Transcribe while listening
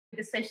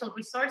essential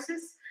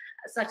resources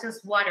such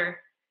as water.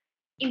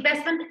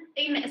 Investment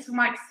in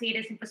smart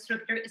cities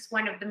infrastructure is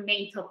one of the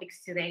main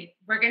topics today.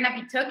 We're going to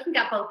be talking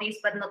about this,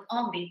 but not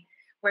only.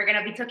 We're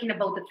going to be talking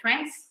about the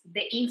trends,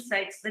 the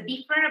insights, the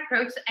different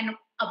approach, and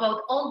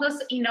about all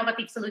those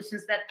innovative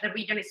solutions that the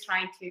region is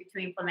trying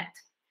to implement.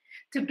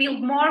 To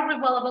build more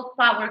reliable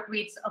power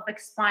grids of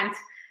expand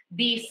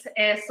these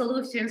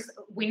solutions,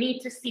 we need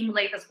to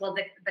stimulate as well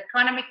the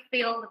economic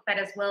field, but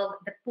as well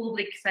the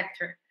public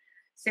sector.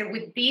 So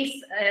with this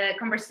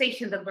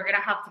conversation that we're going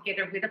to have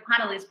together with the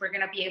panelists, we're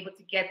going to be able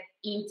to get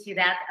into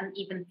that and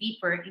even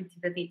deeper into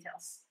the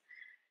details.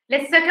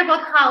 Let's talk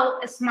about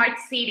how smart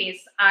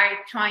cities are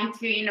trying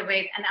to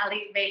innovate and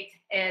elevate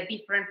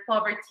different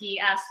poverty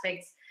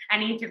aspects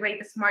and integrate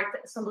the smart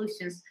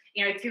solutions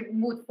in order to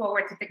move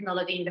forward to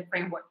technology in the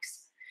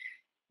frameworks.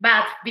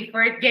 But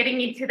before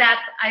getting into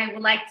that, I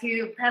would like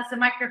to pass the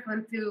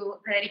microphone to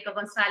Federico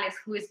Gonzalez,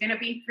 who is going to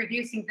be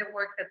introducing the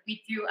work that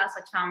we do as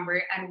a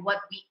chamber and what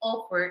we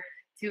offer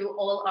to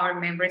all our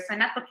members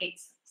and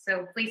advocates.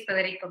 So please,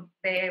 Federico,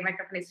 the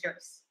microphone is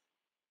yours.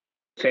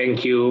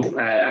 Thank you,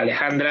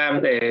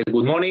 Alejandra.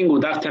 Good morning,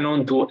 good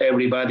afternoon to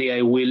everybody.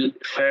 I will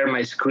share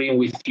my screen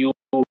with you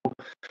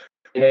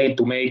today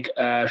to make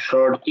a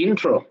short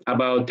intro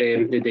about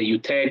the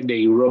EUTEC, the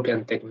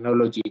European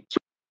Technology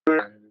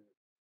Chamber.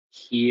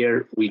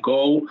 Here we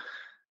go.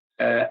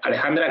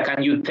 Alejandra,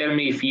 can you tell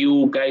me if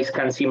you guys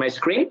can see my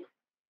screen?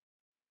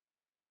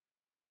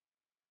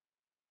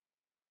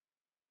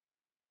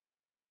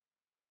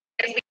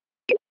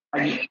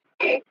 Can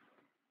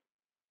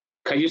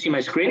you see my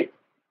screen?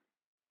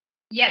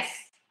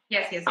 Yes.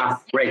 Yes.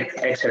 Great,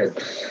 excellent.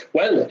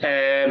 Well,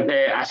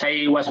 as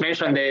I was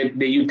mentioned, the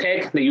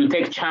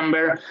EUTEC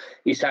Chamber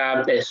is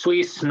a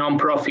Swiss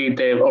non-profit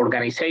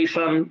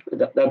organization.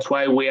 That's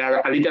why we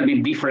are a little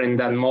bit different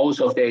than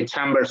most of the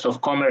chambers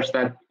of commerce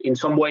that in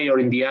some way or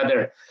in the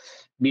other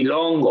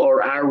belong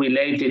or are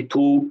related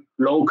to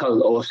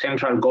local or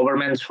central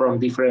governments from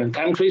different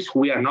countries.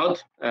 We are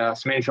not.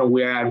 As mentioned,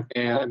 we are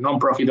a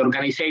non-profit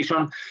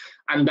organization,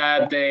 and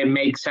that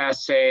makes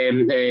us a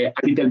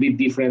little bit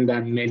different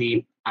than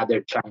many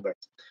other chambers.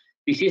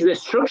 This is the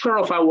structure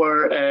of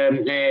our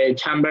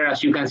chamber.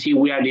 As you can see,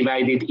 we are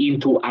divided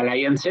into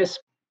alliances,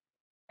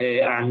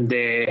 and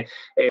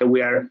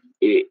we are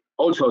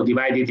also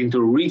divided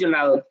into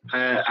regional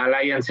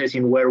alliances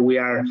in where we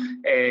are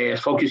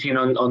focusing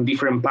on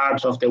different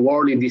parts of the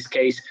world, in this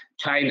case,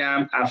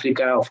 China,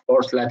 Africa, of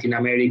course, Latin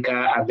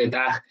America, and the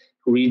DACH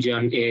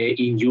region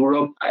in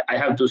Europe. I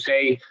have to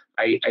say,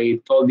 I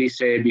told this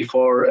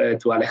before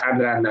to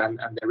Alejandra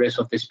and the rest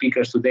of the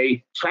speakers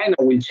today, China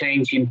will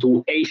change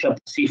into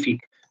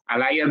Asia-Pacific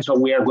Alliance, so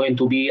we are going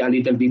to be a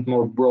little bit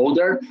more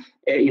broader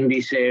in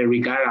this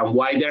regard and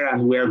wider,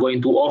 and we are going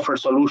to offer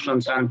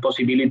solutions and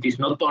possibilities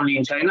not only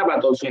in China,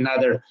 but also in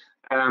other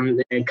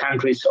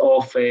countries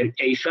of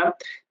Asia.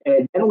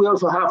 Then we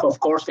also have, of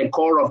course, the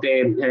core of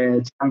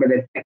the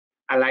Chamber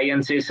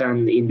alliances,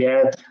 and in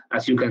there,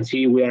 as you can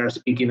see, we are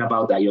speaking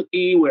about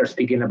IoT, we are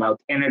speaking about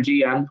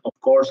energy, and of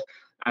course,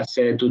 as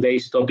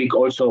today's topic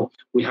also,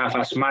 we have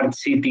a Smart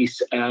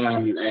Cities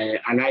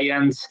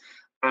Alliance,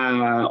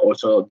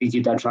 also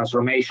digital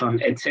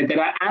transformation,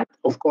 etc. And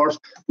of course,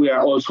 we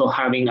are also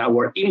having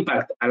our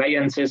impact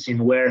alliances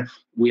in where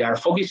we are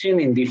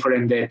focusing in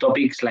different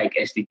topics like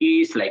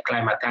SDGs, like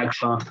climate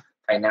action,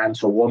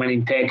 finance, or women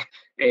in tech,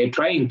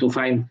 trying to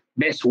find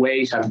best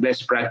ways and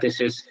best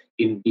practices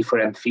in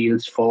different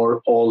fields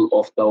for all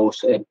of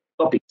those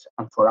topics,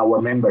 and for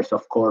our members,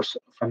 of course,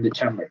 from the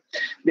chamber.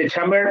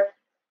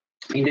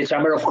 In the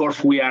chamber, of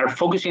course, we are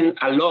focusing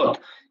a lot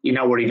in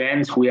our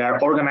events. We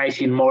are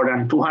organizing more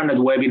than 200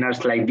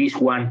 webinars like this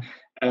one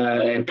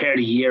per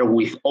year,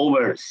 with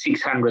over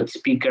 600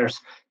 speakers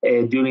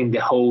during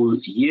the whole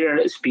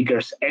year,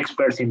 speakers,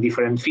 experts in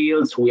different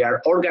fields. We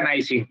are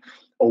organizing,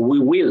 or we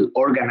will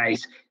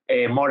organize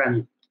more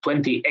than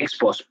 20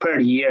 expos per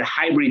year,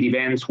 hybrid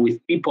events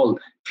with people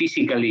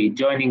physically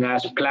joining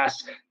us,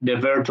 plus the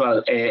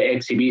virtual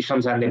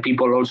exhibitions and the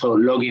people also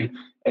logging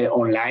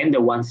online, the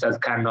ones that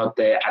cannot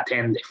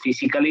attend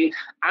physically.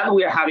 And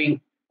we are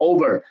having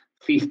over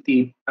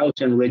 50,000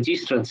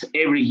 registrants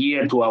every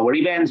year to our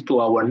events, to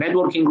our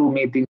networking group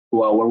meetings,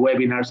 to our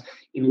webinars,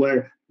 in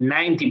where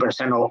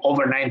 90% or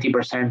over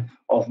 90%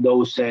 of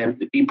those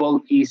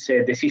people is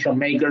decision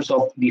makers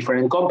of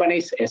different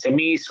companies,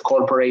 SMEs,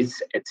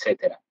 corporates,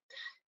 etc.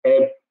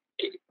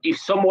 If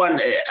someone,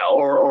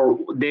 or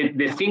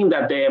the thing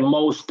that the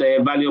most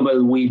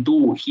valuable we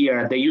do here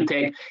at the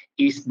EUTEC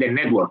is the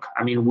network.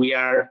 I mean, we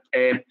are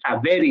a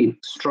very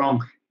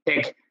strong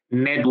tech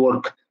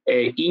network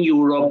in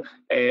Europe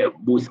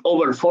with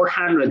over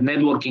 400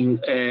 networking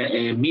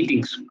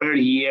meetings per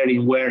year,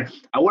 in where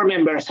our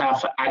members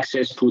have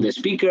access to the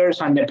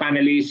speakers and the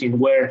panelists, in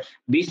where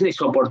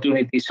business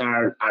opportunities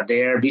are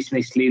there,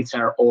 business leads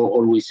are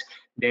always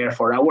there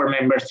for our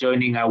members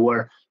joining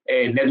our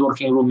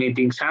networking room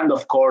meetings. And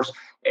of course,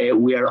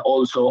 we are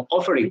also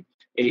offering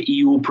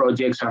EU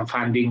projects and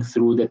funding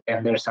through the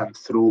tenders and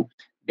through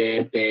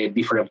the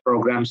different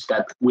programs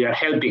that we are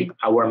helping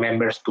our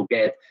members to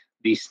get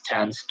this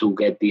chance to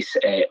get these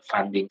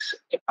fundings,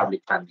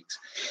 public fundings.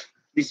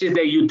 This is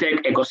the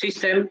UTech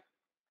ecosystem.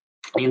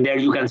 In there,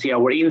 you can see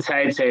our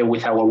insights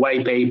with our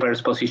white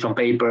papers, position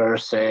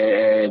papers,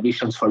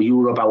 visions for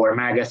Europe, our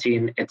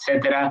magazine,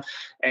 etc.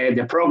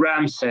 The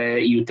programs,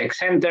 UTech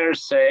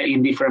centers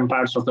in different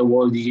parts of the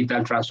world,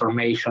 digital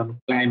transformation,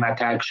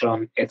 climate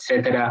action,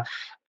 etc.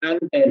 And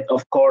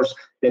of course,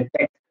 the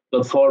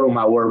Tech.Forum,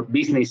 our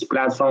business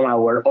platform,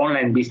 our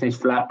online business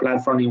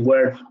platform, in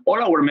where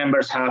all our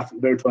members have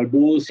virtual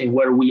booths, in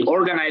where we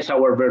organize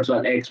our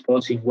virtual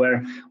expos, in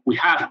where we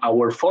have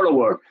our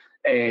follower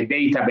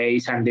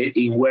database, and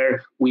in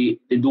where we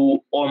do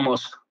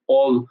almost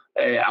all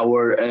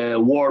our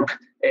work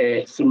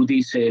through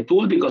this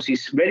tool, because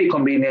it's very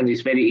convenient,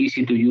 it's very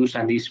easy to use,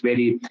 and it's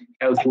very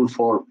helpful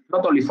for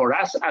not only for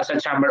us as a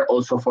chamber,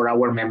 also for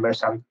our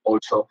members and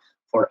also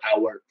for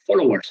our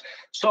followers.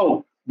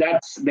 So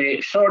that's the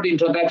short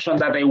introduction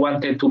that I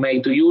wanted to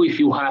make to you. If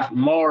you have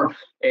more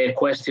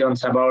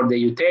questions about the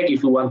UTech,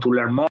 if you want to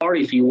learn more,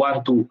 if you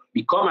want to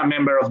become a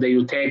member of the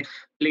UTech,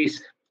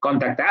 please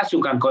contact us.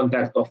 You can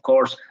contact, of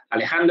course,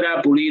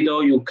 Alejandra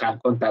Pulido. You can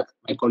contact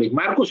my colleague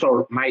Marcus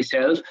or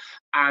myself,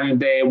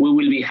 and we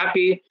will be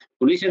happy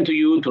to listen to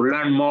you, to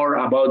learn more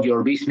about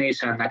your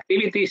business and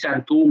activities,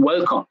 and to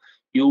welcome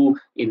you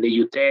in the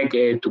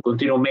UTech to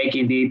continue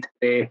making it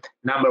the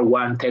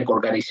 #1 tech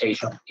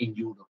organization in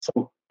Europe.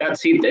 So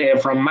that's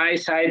it from my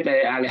side.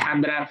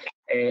 Alejandra,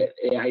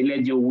 I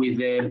let you with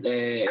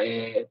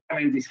the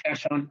panel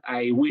discussion.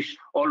 I wish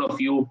all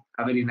of you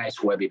a very nice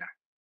webinar.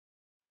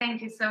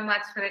 Thank you so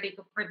much,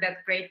 Federico, for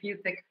that great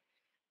UTech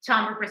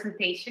chamber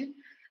presentation.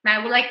 Now,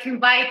 I would like to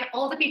invite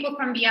all the people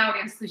from the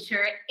audience to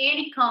share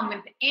any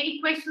comment,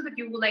 any questions that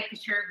you would like to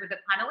share with the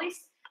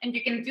panelists. And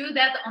you can do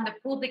that on the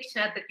public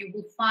chat that you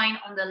will find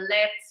on the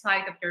left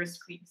side of your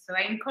screen. So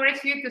I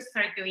encourage you to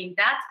start doing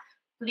that.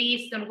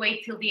 Please don't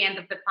wait till the end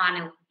of the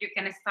panel. You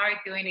can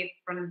start doing it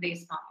from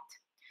this moment.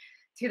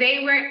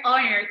 Today, we're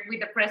honored with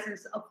the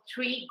presence of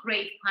 3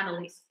 great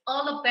panelists.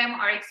 All of them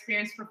are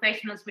experienced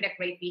professionals with a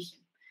great vision.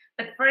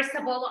 But first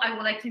of all, I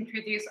would like to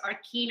introduce our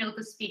keynote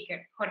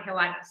speaker, Jorge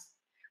Barros.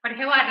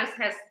 Jorge Barros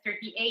has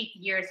 38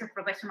 years of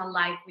professional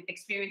life with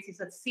experiences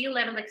as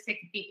C-level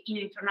executive in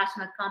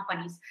international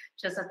companies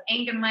such as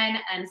Engelmann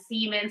and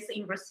Siemens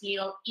in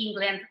Brazil,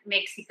 England,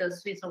 Mexico,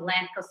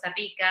 Switzerland, Costa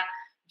Rica,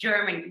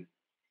 Germany.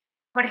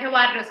 Jorge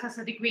Barros has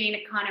a degree in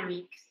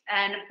economics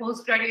and a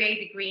postgraduate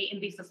degree in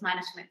business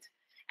management,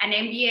 an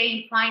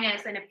MBA in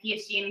finance, and a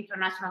PhD in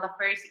international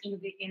affairs in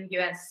the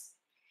US.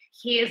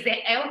 He is the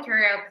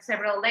author of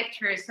several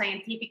lectures,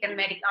 scientific and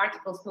medical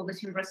articles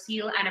published in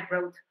Brazil and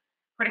abroad.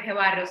 Jorge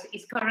Barros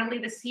is currently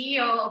the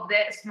CEO of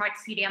the Smart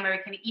City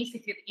American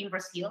Institute in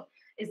Brazil,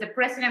 is the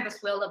president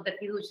as well of the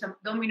Fiducium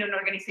Dominum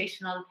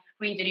Organizational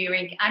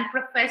Reengineering, and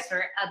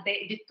professor at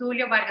the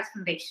Getulio Vargas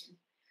Foundation.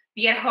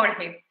 Dear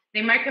Jorge,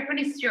 the microphone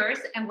is yours,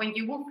 and when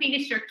you will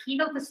finish your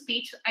keynote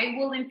speech, I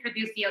will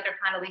introduce the other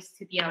panelists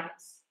to the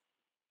audience.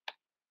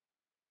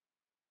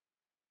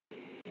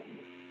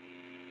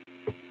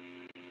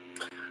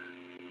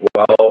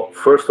 Well,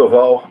 first of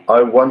all,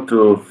 I want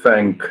to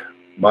thank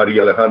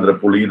Maria Alejandra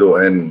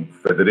Pulido and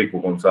Federico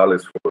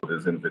Gonzalez for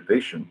this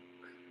invitation.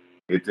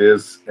 It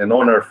is an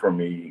honor for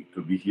me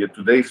to be here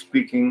today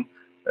speaking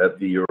at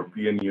the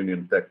European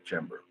Union Tech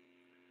Chamber.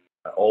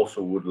 I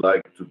also would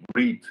like to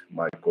greet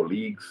my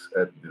colleagues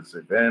at this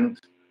event,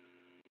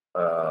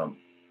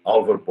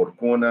 Alvar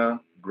Porcuna,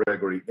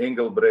 Gregory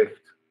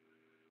Engelbrecht.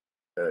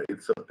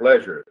 It's a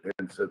pleasure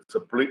and it's a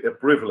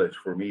privilege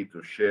for me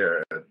to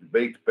share a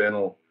debate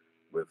panel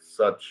with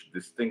such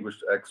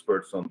distinguished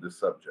experts on this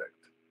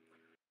subject.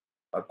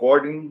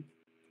 According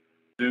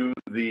to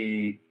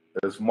the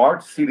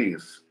Smart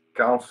Cities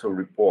Council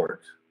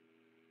report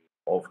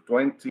of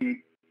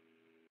 2020,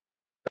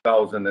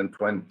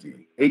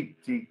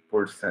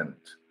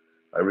 80%,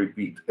 I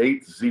repeat,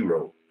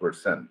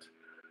 80%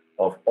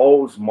 of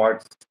all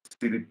smart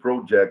city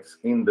projects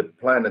in the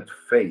planet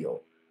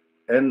fail,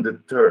 and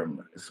the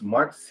term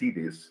smart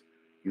cities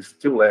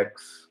still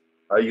lacks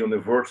a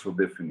universal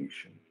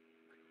definition.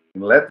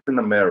 In Latin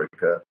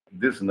America,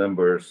 these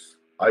numbers,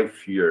 I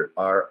fear,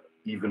 are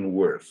even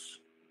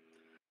worse.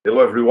 Hello,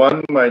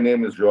 everyone. My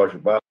name is Jorge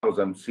Barros.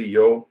 I'm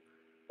CEO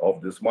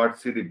of the Smart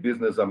City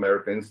Business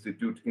America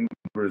Institute in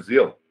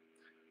Brazil.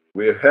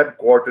 We're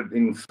headquartered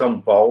in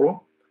São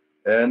Paulo,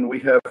 and we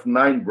have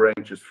 9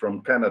 branches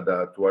from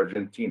Canada to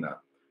Argentina.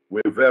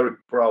 We're very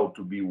proud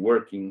to be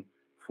working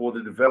for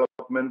the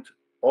development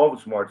of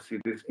smart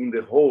cities in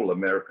the whole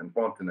American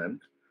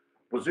continent,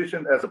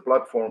 positioned as a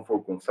platform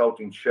for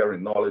consulting,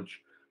 sharing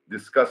knowledge,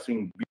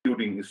 discussing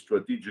building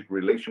strategic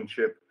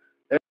relationship,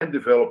 and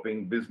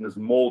developing business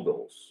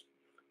models,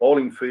 all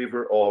in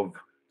favor of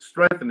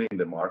strengthening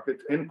the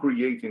market and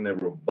creating a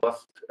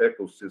robust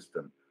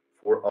ecosystem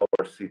for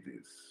our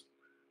cities.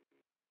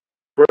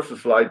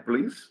 First slide,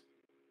 please.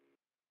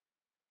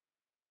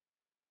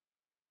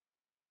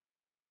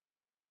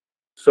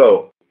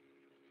 So,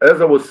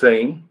 as I was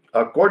saying,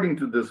 according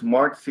to the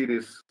Smart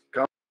Cities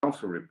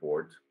Council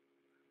report,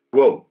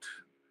 quote,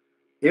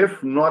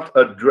 if not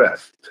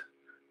addressed,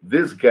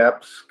 these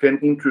gaps can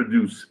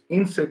introduce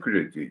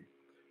insecurity,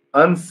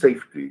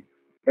 unsafety,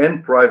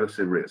 and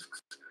privacy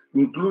risks,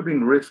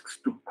 including risks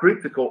to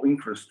critical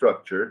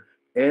infrastructure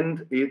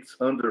and its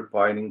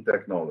underpinning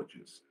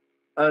technologies,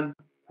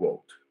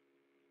 unquote.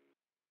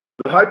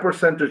 The high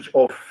percentage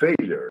of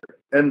failure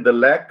and the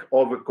lack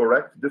of a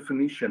correct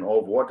definition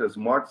of what are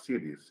smart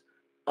cities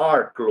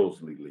are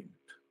closely linked.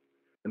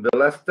 In the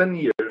last 10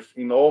 years,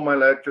 in all my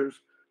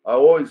lectures, I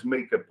always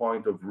make a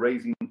point of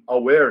raising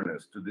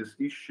awareness to this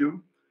issue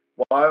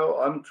while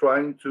I'm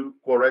trying to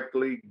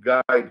correctly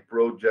guide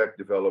project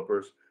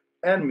developers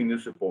and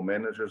municipal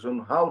managers on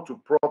how to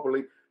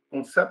properly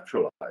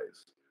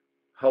conceptualize,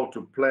 how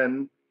to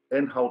plan,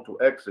 and how to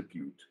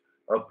execute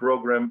a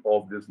program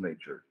of this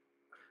nature.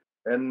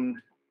 And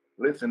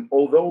listen,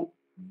 although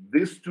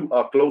these two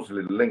are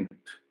closely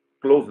linked,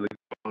 closely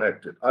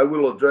connected, I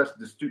will address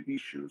these two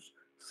issues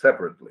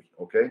separately,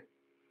 okay?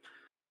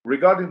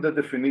 Regarding the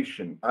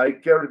definition, I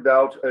carried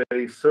out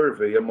a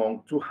survey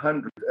among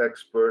 200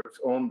 experts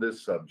on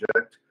this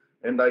subject,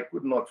 and I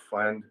could not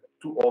find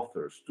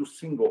two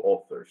single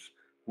authors,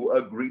 who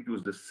agreed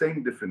with the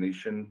same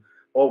definition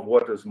of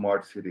what a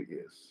smart city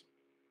is.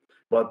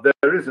 But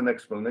there is an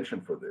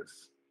explanation for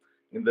this.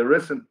 In the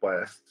recent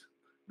past,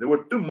 there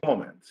were two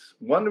moments,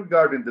 one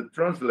regarding the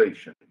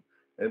translation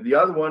and the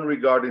other one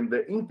regarding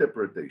the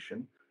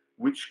interpretation,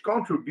 which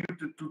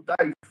contributed to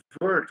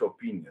divert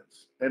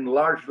opinions and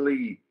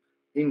largely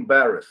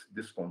embarrass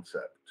this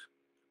concept.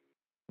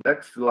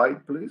 Next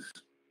slide, please.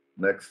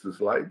 Next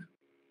slide.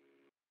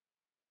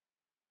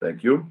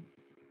 Thank you.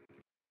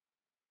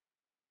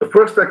 The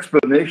first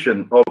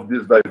explanation of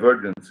these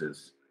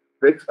divergences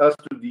takes us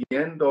to the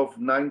end of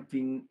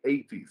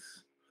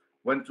 1980s,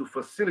 when to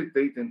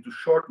facilitate and to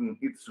shorten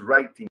its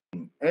writing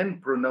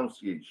and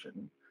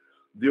pronunciation,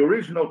 the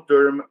original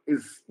term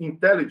is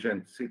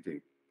intelligent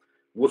city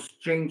was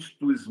changed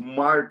to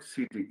smart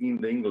city in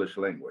the English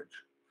language.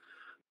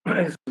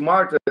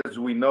 Smart, as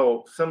we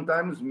know,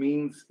 sometimes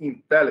means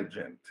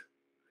intelligent,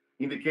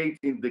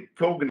 indicating the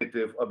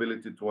cognitive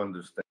ability to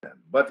understand.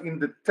 But in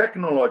the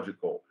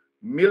technological,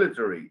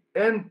 military,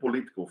 and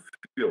political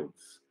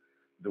fields,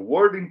 the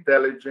word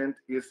intelligent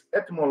is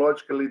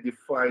etymologically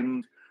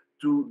defined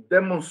to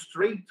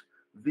demonstrate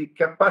the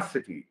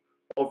capacity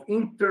of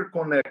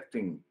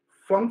interconnecting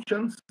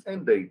functions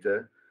and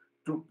data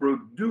to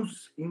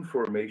produce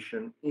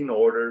information in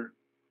order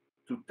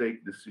to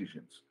take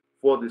decisions,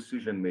 for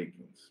decision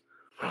makings.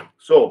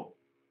 So,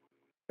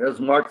 a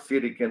smart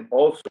city can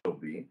also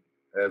be,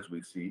 as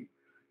we see,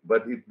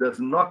 but it does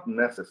not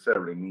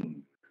necessarily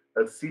mean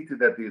a city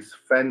that is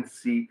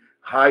fancy,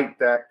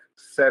 high-tech,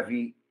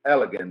 savvy,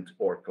 elegant,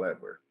 or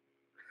clever.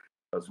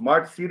 A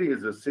smart city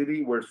is a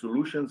city where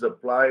solutions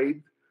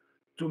applied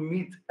to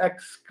meet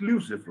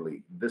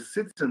exclusively the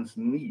citizens'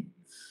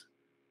 needs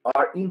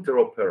are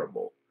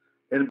interoperable.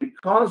 And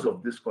because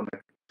of this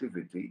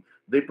connectivity,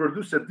 they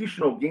produce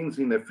additional gains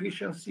in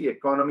efficiency,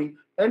 economy,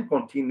 and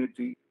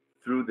continuity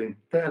through the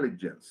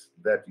intelligence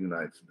that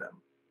unites them.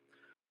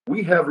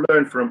 We have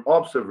learned from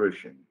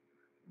observation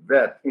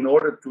that in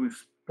order to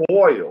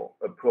spoil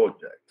a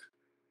project,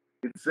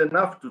 it's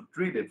enough to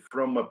treat it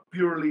from a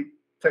purely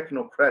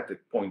technocratic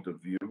point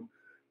of view,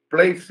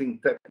 placing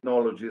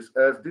technologies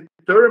as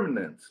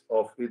determinants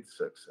of its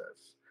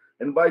success.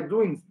 And by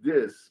doing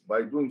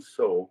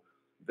so,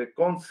 the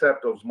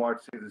concept of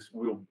smart cities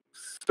will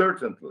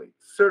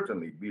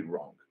certainly be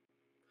wrong,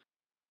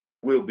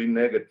 will be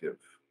negative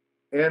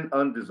and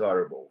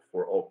undesirable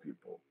for all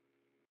people.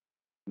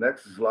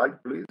 Next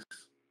slide, please.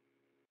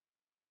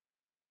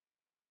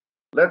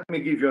 Let me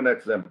give you an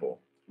example.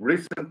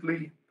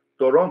 Recently,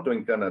 Toronto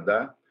in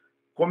Canada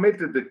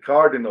committed the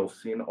cardinal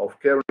sin of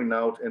carrying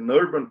out an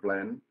urban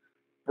plan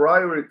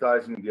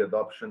prioritizing the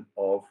adoption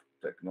of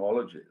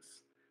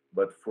technologies,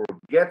 but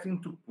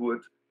forgetting to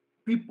put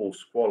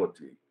people's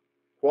quality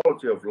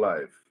of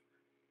life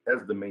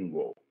as the main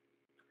goal.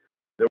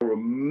 There were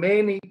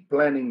many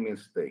planning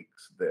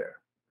mistakes there.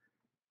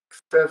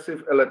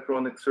 Excessive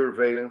electronic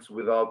surveillance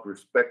without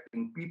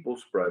respecting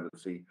people's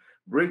privacy,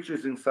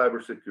 breaches in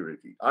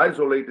cybersecurity,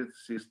 isolated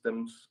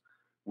systems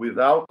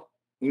without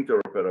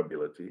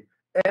interoperability,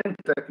 and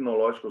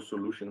technological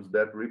solutions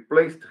that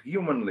replaced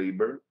human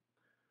labor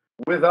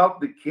without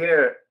the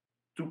care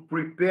to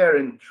prepare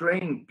and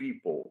train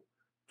people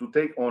to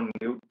take on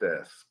new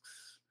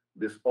tasks.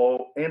 This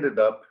all ended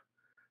up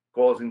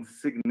causing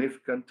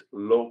significant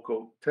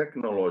local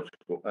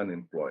technological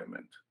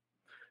unemployment.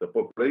 The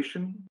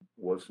population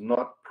was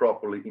not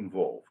properly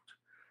involved,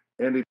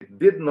 and it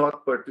did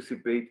not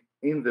participate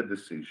in the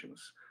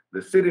decisions.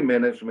 The city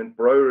management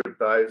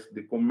prioritized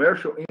the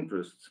commercial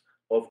interests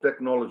of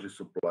technology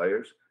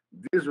suppliers,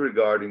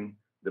 disregarding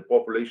the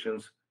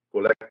population's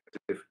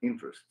collective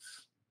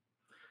interests.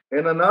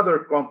 And another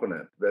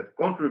component that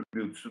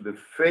contributes to the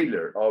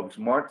failure of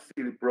smart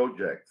city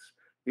projects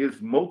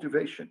is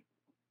motivation.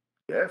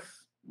 Yes,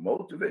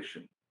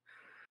 motivation.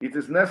 It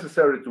is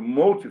necessary to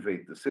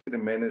motivate the city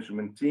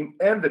management team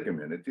and the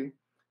community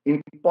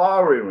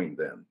empowering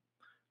them,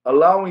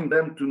 allowing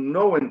them to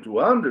know and to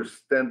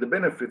understand the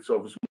benefits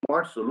of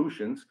smart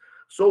solutions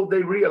so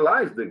they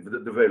realize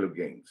the value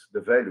gains,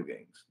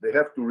 They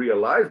have to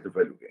realize the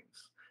value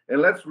gains.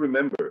 And let's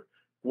remember,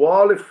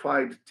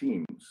 qualified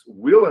teams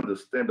will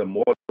understand a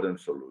modern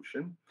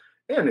solution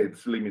and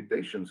its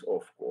limitations,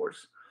 of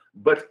course,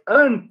 but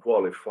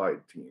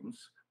unqualified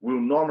teams will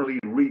normally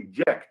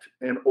reject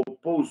and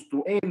oppose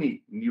to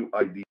any new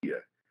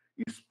idea,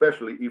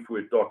 especially if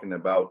we're talking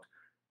about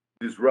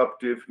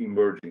disruptive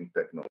emerging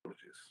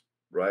technologies,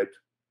 right?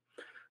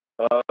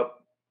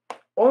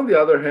 On the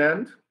other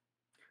hand,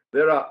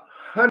 there are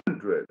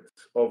hundreds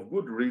of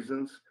good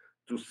reasons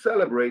to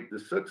celebrate the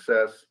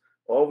success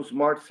of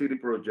smart city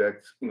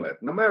projects in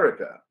Latin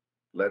America.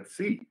 Let's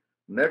see.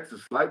 Next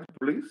slide,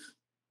 please.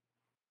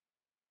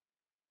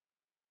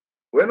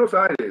 Buenos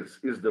Aires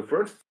is the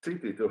first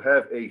city to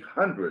have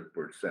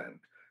 100%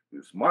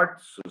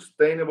 smart,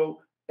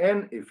 sustainable,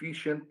 and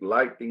efficient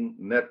lighting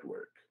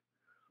network.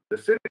 The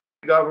city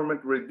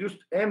government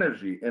reduced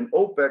energy and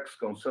OPEX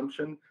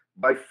consumption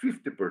by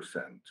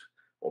 50%,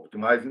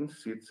 optimizing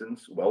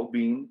citizens'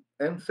 well-being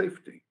and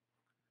safety.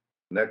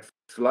 Next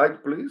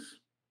slide, please.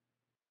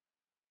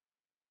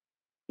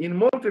 In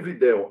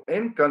Montevideo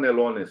and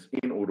Canelones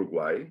in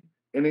Uruguay,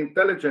 an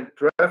intelligent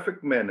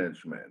traffic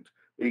management,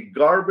 a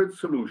garbage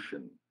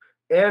solution,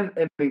 and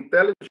an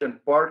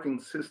intelligent parking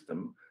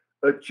system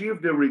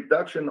achieved a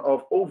reduction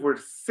of over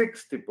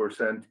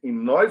 60%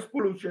 in noise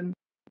pollution,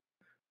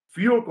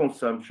 fuel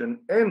consumption,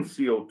 and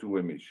CO2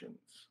 emissions.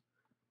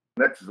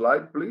 Next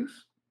slide, please.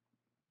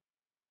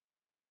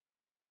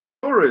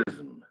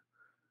 Tourism,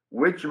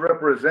 which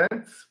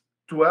represents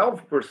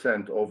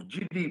 12% of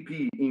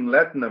GDP in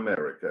Latin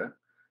America,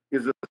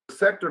 is a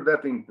sector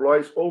that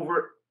employs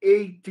over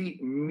 80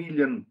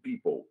 million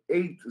people,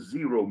 80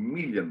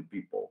 million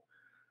people.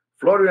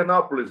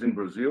 Florianópolis in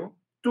Brazil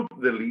took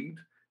the lead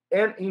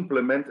and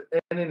implemented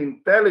an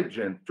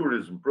intelligent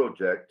tourism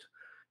project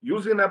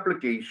using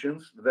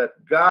applications that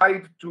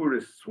guide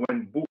tourists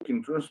when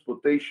booking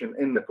transportation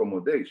and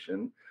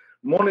accommodation,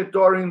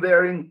 monitoring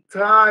their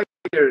entire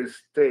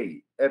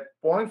stay at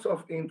points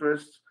of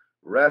interest,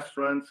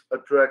 restaurants,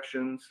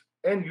 attractions,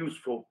 and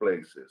useful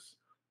places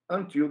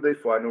until they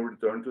finally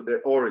return to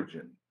their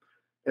origin.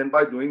 And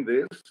by doing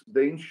this,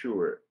 they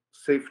ensure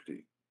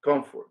safety,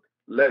 comfort,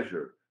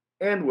 leisure,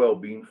 and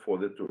well-being for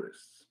the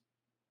tourists.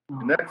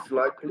 Next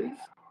slide, please.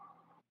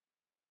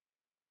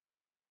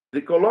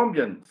 The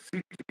Colombian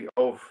city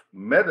of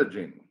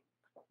Medellin,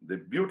 the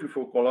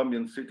beautiful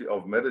Colombian city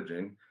of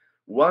Medellin,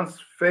 once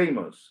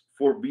famous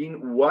for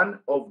being one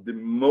of the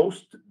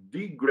most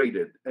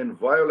degraded and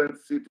violent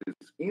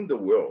cities in the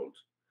world,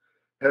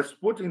 has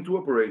put into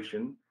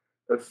operation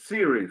a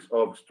series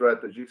of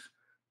strategies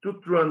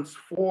to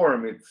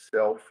transform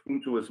itself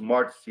into a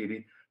smart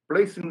city,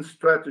 placing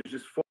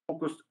strategies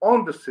focused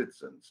on the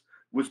citizens,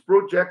 with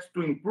projects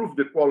to improve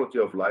the quality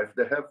of life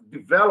that have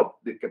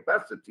developed the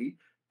capacity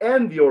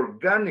and the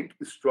organic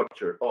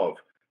structure of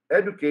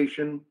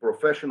education,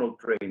 professional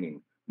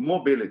training,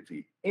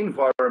 mobility,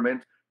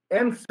 environment,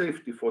 and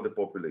safety for the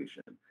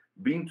population,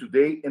 being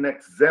today an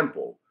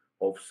example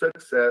of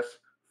success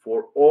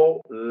for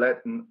all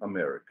Latin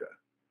America.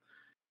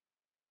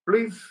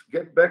 Please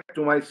get back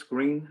to my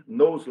screen.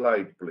 No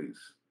slide, please.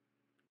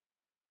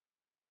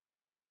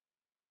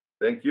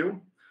 Thank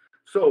you.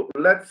 So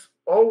let's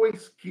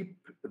always keep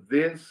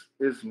this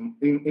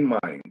in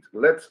mind.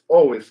 Let's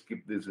always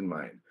keep this in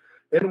mind.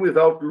 And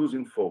without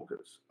losing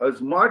focus, a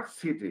smart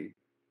city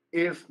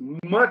is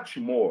much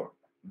more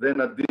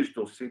than a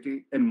digital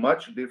city and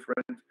much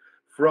different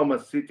from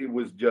a city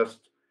with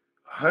just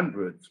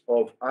hundreds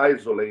of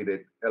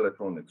isolated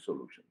electronic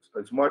solutions.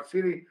 A smart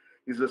city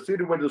is a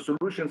city where the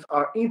solutions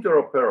are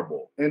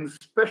interoperable, and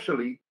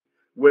especially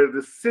where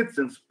the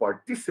citizens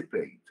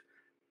participate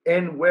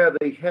and where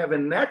they have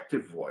an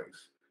active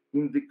voice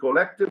in the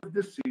collective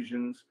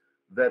decisions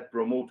that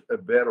promote a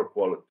better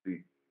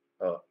quality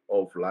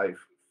of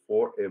life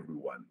for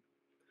everyone.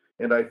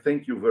 And I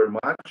thank you very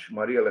much.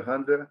 Maria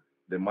Alejandra,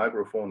 the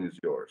microphone is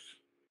yours.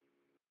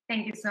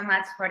 Thank you so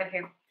much,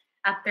 Jorge.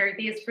 After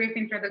this brief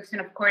introduction,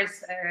 of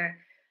course,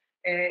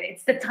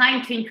 it's the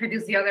time to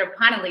introduce the other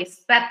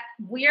panelists, but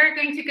we are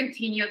going to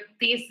continue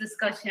this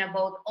discussion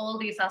about all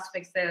these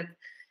aspects that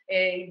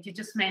you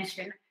just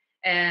mentioned,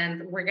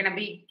 and we're going to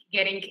be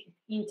getting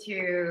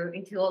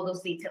into all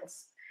those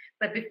details.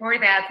 But before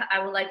that,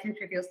 I would like to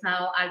introduce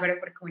now Alvaro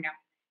Porcuna,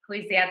 who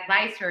is the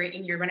advisor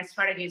in urban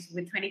strategies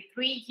with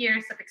 23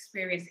 years of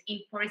experience in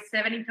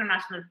 47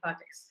 international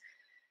projects.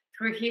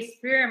 Through his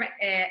firm,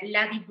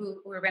 Ladibu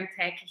Urban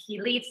Tech, he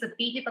leads the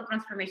digital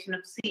transformation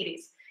of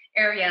cities,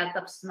 area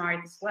Top Smart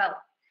as well,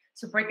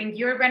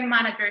 supporting urban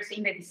managers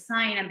in the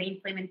design and the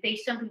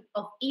implementation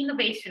of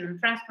innovation and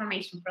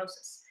transformation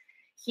process.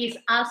 He is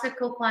also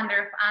co-founder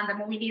of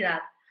Anda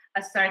Movilidad,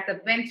 a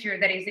startup venture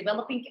that is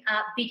developing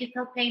a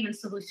digital payment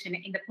solution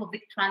in the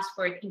public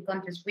transport in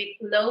countries with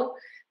low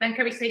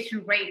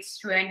bancarization rates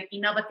through an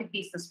innovative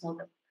business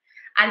model.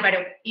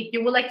 Alvaro, if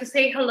you would like to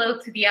say hello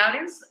to the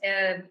audience,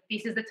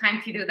 this is the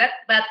time to do that.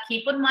 But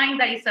keep in mind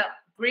that it's a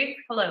brief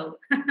hello.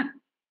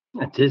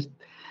 just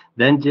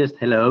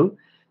hello.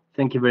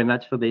 Thank you very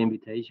much for the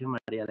invitation,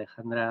 Maria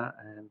Alejandra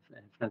and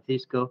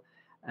Francisco,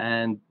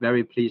 and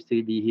very pleased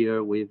to be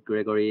here with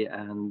Gregory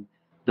and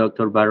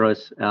Dr.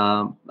 Barros,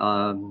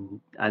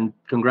 and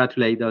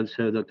congratulate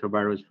also Dr.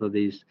 Barros for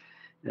this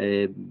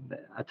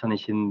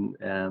astonishing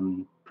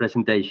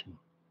presentation.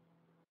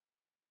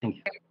 Thank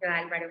you. Thank you,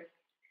 Alvaro.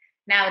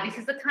 Now, this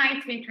is the time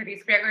to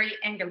introduce Gregory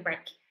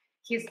Engelbrecht.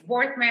 He's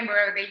board member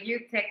of the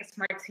UTech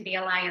Smart City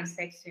Alliance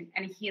section,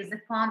 and he is the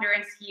founder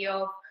and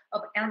CEO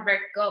of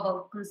Engelbrecht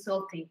Global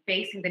Consulting,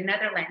 based in the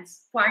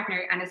Netherlands,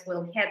 partner and as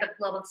well head of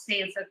global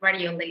sales at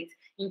Radiolate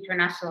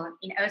International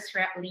in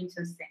Austria,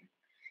 Liechtenstein.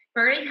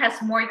 Gregory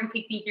has more than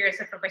 15 years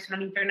of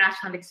professional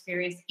international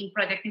experience in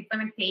project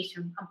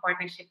implementation and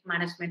partnership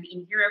management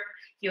in Europe,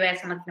 US,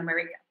 and Latin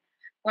America.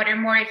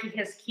 Furthermore, he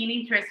has keen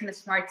interest in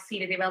smart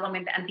city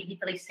development and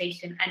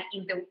digitalization, and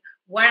in the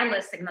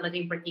wireless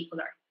technology in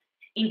particular.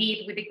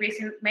 Indeed, with degrees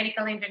in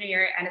medical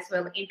engineering and as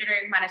well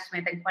engineering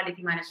management and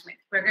quality management,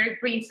 Gregory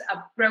brings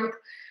a broad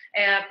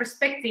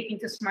perspective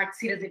into smart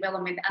cities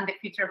development and the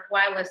future of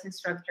wireless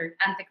infrastructure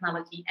and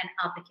technology and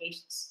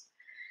applications.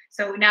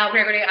 So now,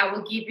 Gregory, I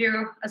will give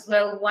you as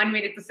well 1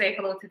 minute to say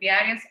hello to the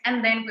audience,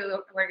 and then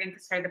we're going to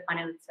start the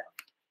panel itself.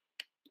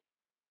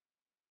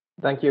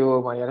 Thank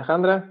you, Maria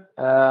Alejandra.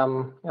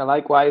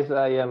 Likewise,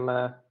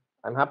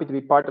 I'm happy to be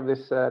part of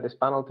this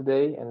panel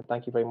today, and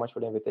thank you very much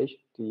for the invitation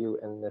to you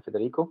and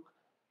Federico.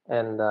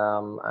 And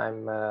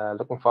I'm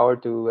looking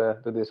forward to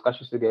the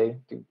discussions today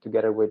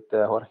together with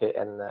Jorge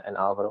and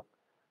Alvaro.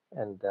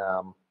 And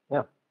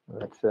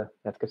let's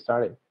get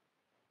started.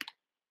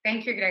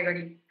 Thank you,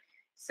 Gregory.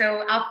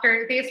 So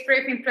after these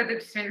brief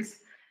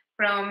introductions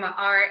from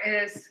our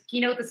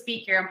keynote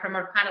speaker and from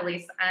our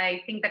panelists,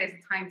 I think that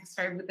it's time to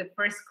start with the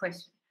first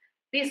question.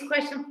 This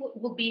question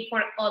will be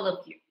for all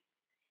of you.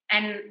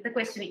 And the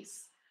question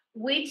is,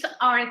 which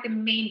are the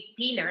main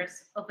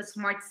pillars of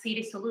smart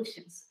city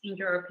solutions, in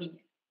your opinion?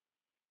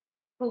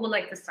 Who would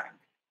like to start?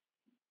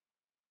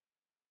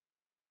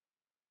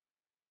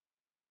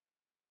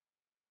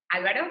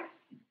 Alvaro?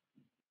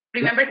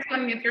 Remember to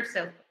unmute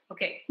yourself.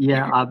 Okay.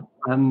 Yeah,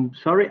 I'm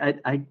sorry,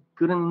 I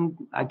couldn't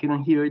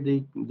hear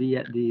the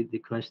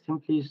question.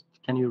 Please,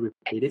 can you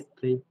repeat it,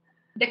 please?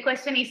 The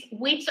question is,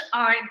 which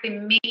are the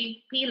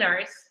main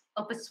pillars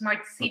of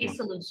smart city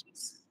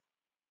solutions?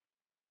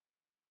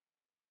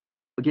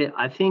 Okay,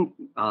 I think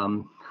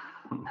now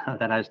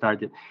that I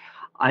started,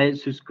 I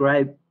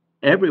subscribe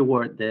every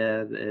word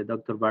that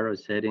Dr.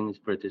 Barros said in his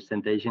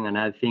presentation, and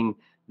I think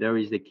there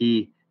is the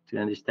key to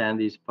understand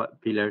these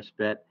pillars.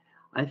 But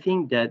I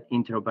think that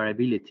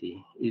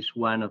interoperability is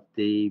one of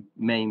the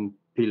main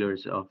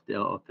pillars of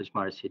the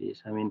smart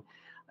cities. I mean,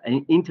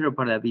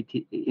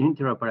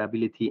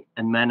 interoperability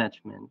and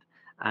management,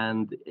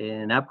 and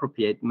an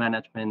appropriate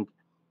management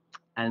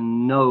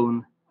and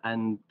known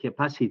and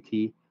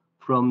capacity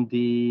from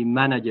the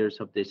managers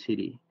of the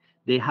city.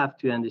 They have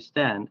to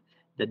understand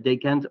that they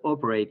can't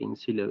operate in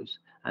silos,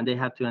 and they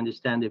have to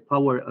understand the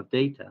power of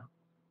data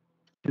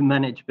to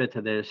manage better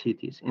their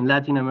cities. In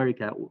Latin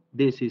America,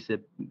 this is a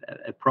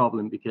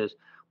problem because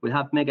we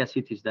have mega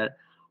cities that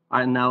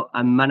are now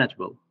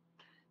unmanageable.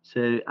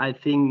 So I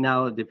think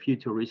now the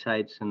future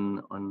resides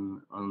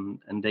on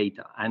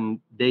data, and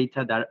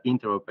data that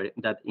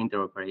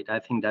interoperate. I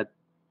think that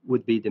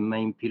would be the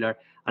main pillar.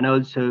 And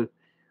also,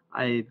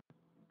 I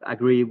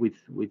agree with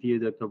you,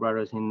 Dr.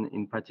 Barros,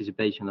 in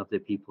participation of the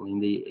people, in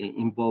the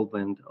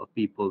involvement of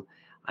people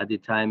at the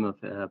time of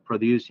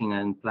producing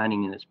and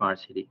planning in a smart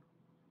city.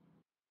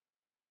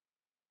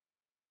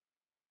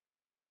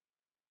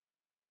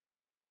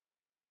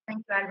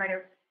 Thank you,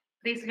 Alvaro.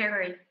 Please,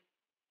 Gregory.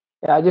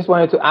 Yeah, I just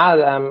wanted to add,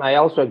 I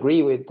also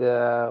agree with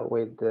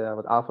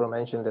what Alvaro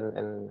mentioned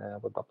and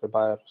what Dr.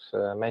 Barros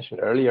mentioned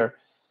earlier.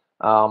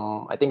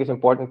 I think it's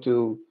important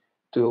to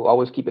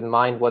always keep in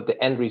mind what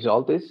the end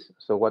result is,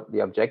 so what the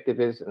objective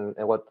is, and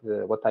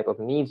what type of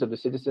needs of the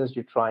citizens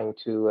you're trying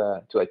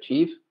to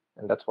achieve,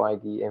 and that's why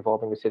the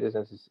involving the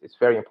citizens is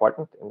very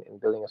important in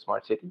building a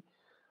smart city.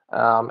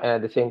 And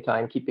at the same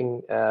time,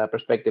 keeping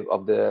perspective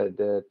of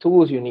the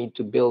tools you need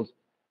to build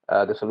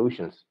the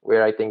solutions,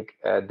 where I think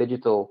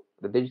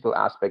the digital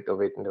aspect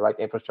of it and the right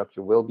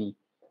infrastructure will be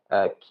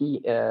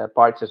key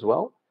parts as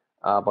well,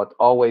 but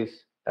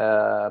always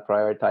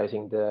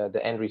prioritizing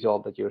the end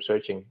result that you're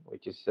searching,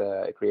 which is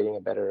creating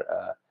a better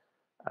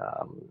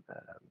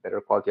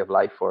quality of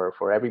life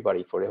for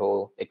everybody, for the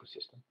whole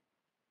ecosystem.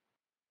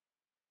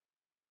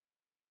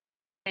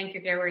 Thank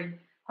you, Gregory.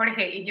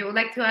 Jorge, if you would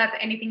like to add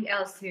anything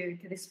else to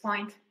this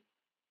point?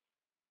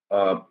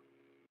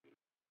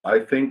 I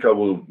think I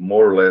will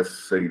more or less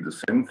say the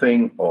same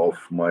thing of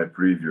my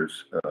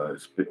previous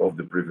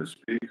the previous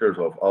speakers,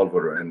 of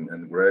Alvaro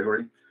and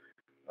Gregory.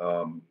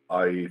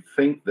 I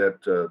think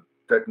that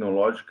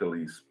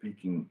technologically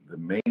speaking, the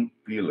main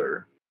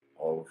pillar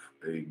of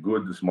a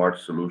good smart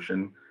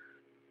solution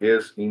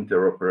is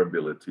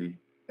interoperability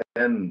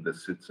and the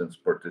citizens'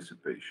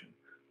 participation.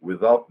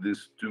 Without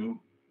these two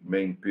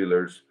main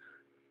pillars,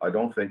 I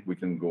don't think we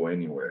can go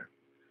anywhere.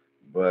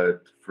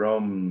 But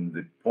from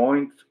the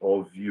point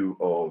of view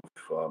of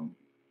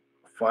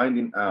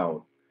finding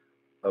out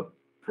a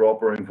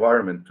proper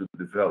environment to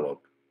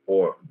develop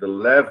or the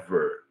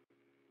lever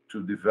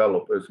to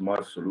develop a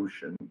smart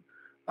solution,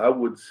 I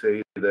would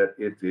say that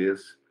it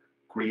is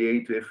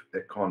creative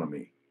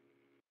economy.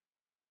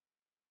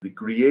 The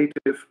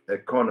creative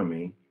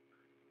economy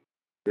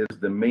is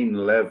the main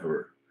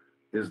lever,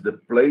 is the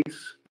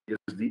place, is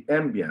the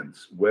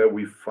ambience where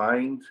we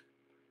find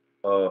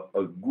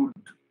a good,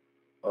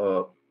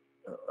 uh,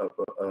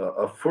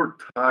 a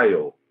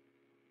fertile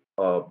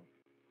uh,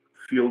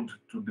 field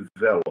to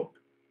develop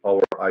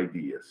our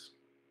ideas.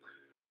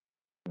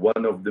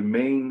 One of the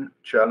main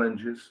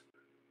challenges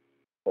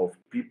of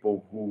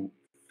people who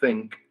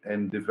think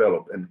and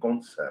develop and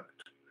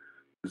concept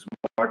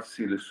smart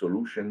city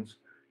solutions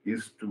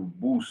is to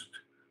boost,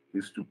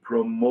 is to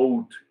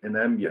promote an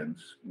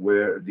ambience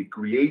where the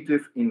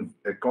creative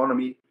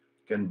economy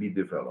can be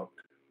developed.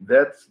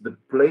 That's the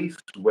place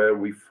where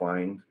we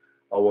find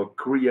our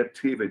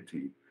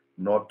creativity,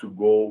 not to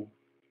go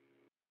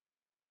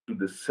to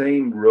the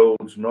same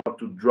roads, not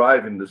to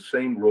drive in the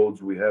same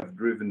roads we have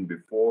driven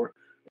before,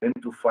 and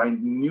to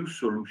find new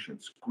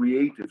solutions,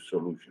 creative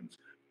solutions,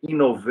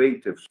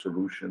 innovative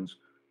solutions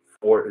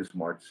for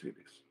smart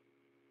cities.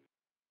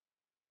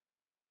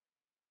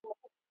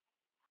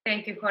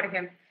 Thank you,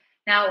 Jorge.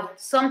 Now,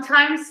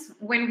 sometimes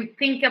when we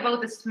think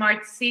about the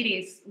smart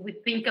cities, we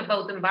think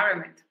about the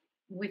environment,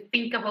 we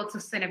think about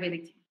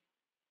sustainability.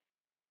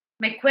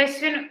 My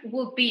question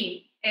would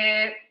be,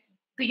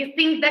 do you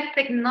think that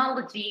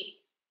technology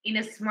in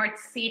a smart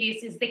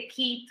cities is the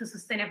key to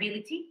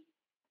sustainability?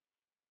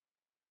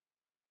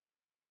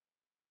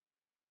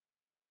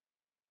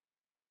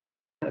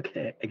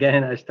 Okay,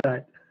 again, I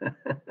start.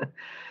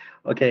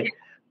 Okay,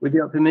 with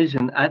your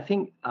permission, I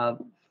think,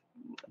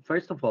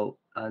 first of all,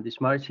 the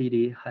smart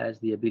city has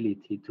the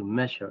ability to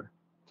measure.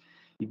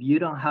 If you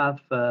don't have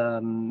a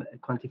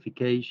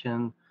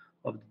quantification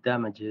of the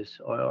damages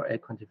or a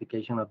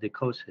quantification of the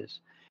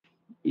causes,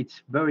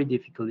 it's very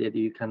difficult that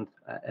you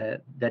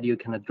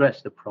can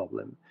address the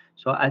problem.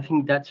 So I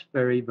think that's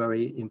very,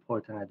 very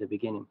important at the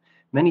beginning.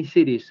 Many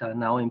cities are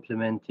now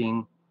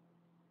implementing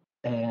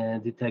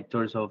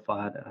detectors of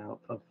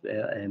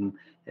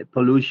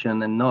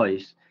pollution and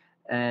noise,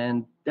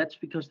 and that's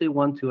because they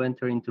want to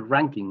enter into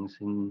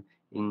rankings in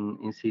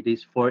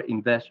cities for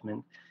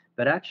investment.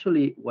 But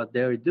actually, what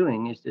they're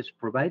doing is just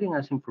providing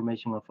us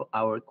information of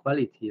our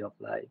quality of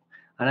life,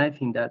 and I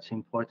think that's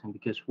important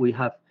because we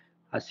have,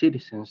 as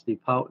citizens,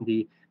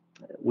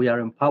 we are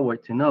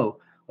empowered to know,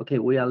 okay,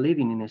 we are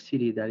living in a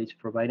city that is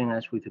providing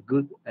us with a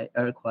good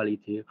air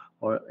quality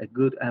or a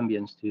good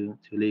ambience to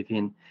live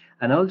in.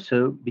 And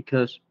also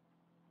because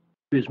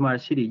with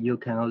smart city, you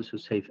can also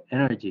save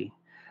energy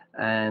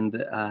and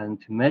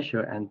to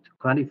measure and to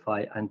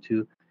quantify and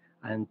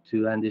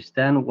to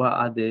understand what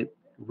are the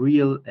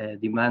real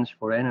demands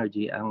for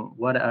energy and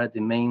what are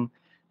the main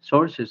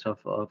sources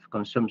of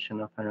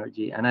consumption of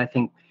energy. And I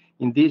think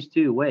in these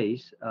two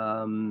ways,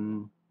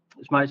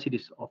 smart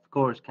cities, of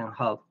course, can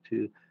help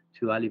to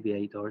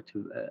alleviate or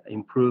to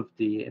improve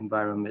the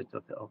environment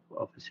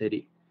of a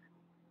city.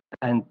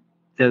 And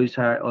those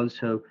are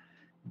also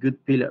good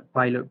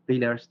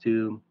pillars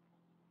to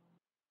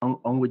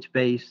on which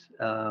base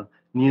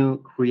new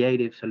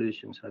creative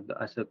solutions,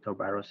 as Dr.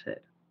 Barros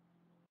said.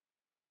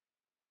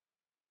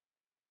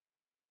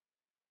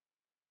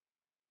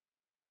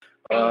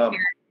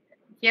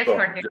 Yes,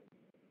 Jorge.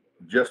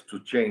 Just to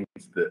change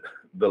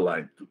the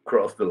line, to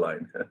cross the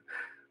line.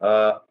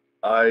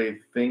 I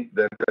think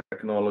that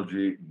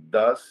technology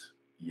does,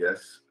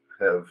 yes,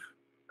 have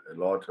a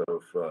lot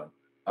of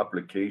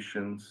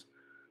applications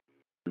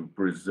to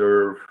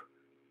preserve,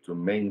 to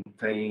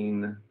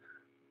maintain,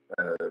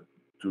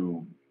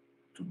 to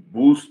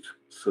boost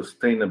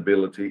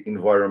sustainability,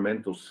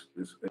 environmental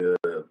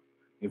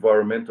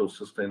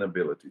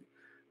sustainability.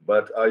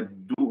 But I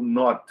do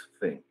not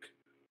think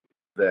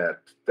that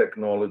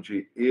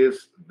technology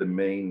is the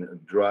main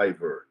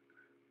driver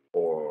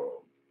or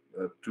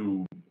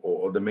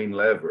the main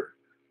lever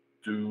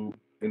to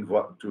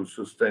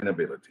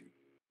sustainability.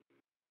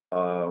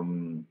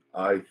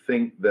 I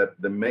think that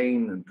the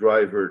main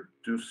driver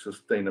to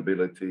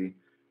sustainability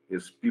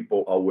is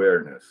people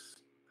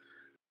awareness.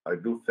 I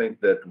do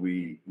think that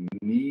we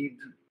need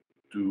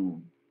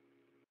to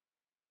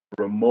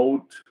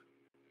promote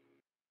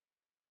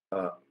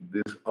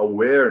this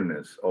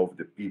awareness of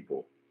the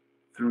people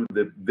through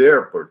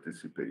their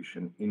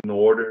participation in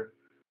order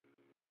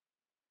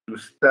to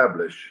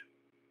establish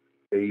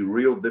a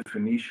real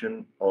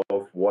definition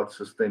of what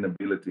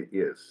sustainability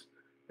is.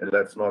 And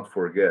let's not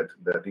forget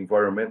that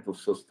environmental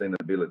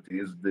sustainability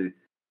is the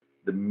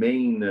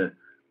main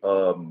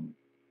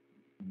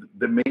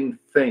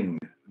thing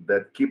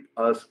that keep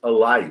us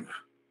alive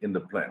in the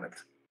planet.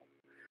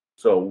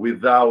 So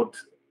without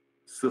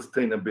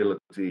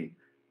sustainability,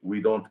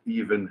 we don't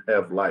even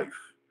have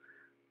life.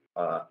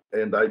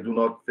 And I do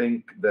not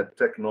think that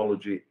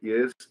technology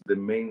is the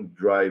main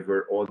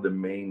driver or the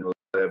main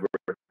lever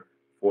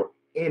for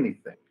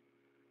anything.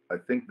 I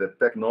think that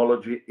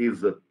technology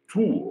is a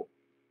tool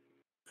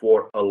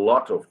for a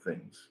lot of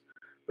things,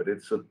 but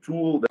it's a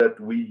tool that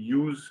we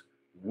use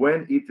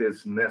when it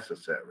is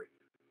necessary.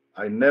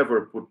 I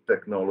never put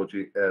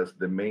technology as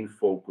the main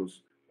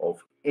focus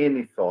of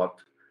any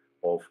thought,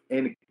 of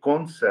any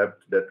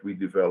concept that we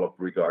develop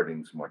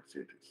regarding smart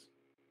cities.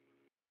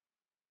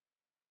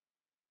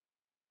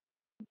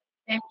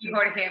 Thank you,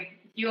 Jorge.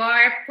 You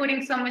are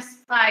putting some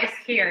spice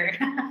here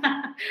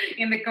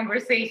in the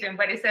conversation,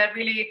 but it's a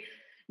really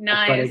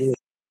nice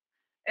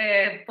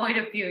point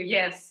of view.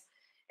 Yes.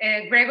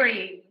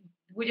 Gregory,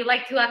 would you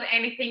like to add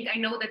anything? I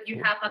know that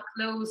you have a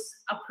close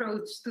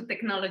approach to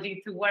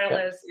technology, to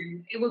wireless.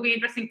 And it will be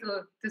interesting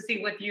to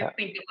see what you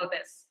think about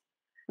this.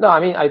 No, I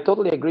mean, I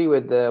totally agree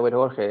with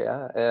Jorge.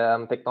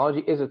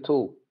 Technology is a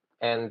tool.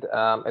 And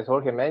as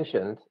Jorge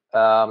mentioned,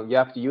 you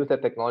have to use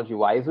that technology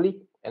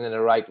wisely and in the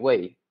right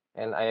way.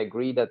 And I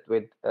agree that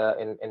with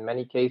in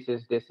many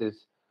cases, this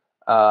is,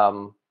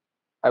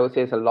 I would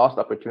say, it's a lost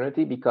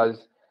opportunity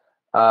because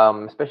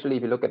especially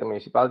if you look at the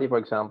municipality, for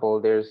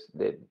example,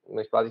 the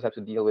municipalities have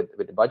to deal with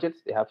the budgets.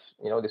 They have,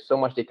 there's so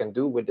much they can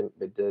do with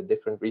the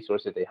different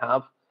resources they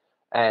have.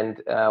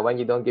 And when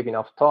you don't give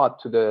enough thought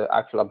to the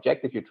actual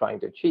objective you're trying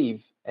to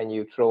achieve, and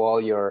you throw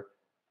all your,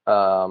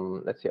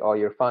 let's say, all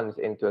your funds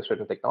into a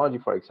certain technology,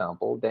 for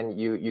example, then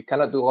you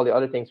cannot do all the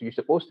other things you're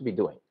supposed to be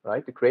doing,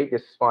 right? To create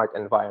this smart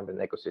environment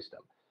and ecosystem.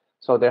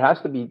 So there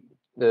has to be,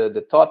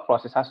 the thought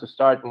process has to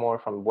start more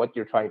from what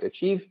you're trying to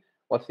achieve,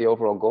 what's the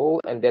overall goal,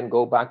 and then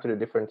go back to the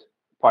different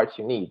parts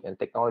you need. And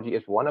technology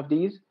is one of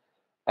these.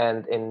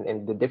 And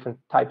in the different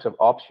types of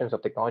options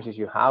of technologies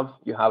you have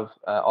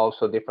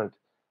also different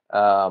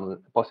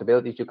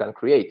possibilities you can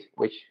create,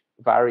 which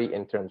vary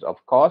in terms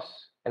of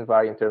costs and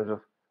vary in terms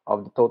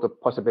of the total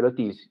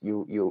possibilities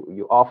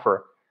you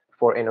offer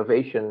for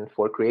innovation,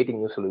 for creating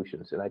new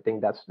solutions. And I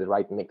think that's the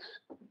right mix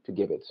to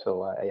give it.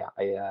 So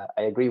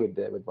I agree with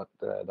what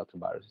Dr.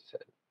 Barros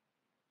said.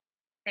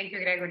 Thank you,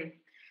 Gregory.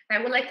 I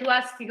would like to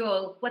ask you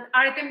all, what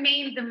are the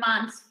main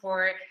demands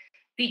for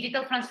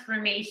digital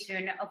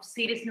transformation of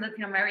cities in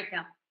Latin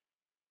America?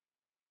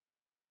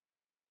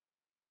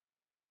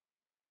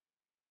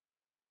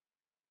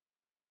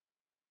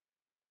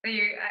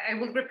 I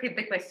will repeat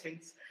the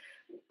questions.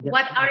 Yeah.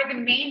 What are the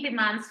main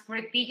demands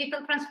for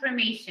digital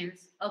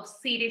transformations of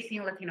cities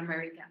in Latin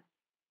America?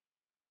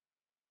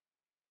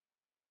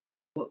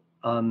 Well,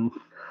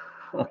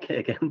 okay,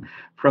 again,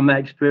 from my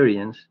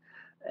experience,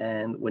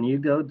 and when you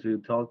go to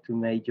talk to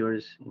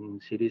majors in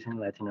cities in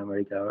Latin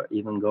America, or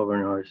even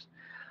governors,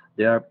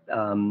 there are,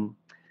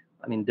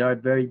 there are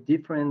very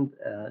different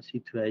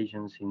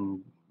situations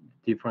in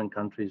different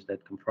countries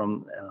that come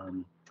from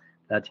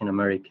Latin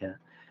America.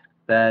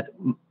 But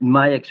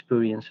my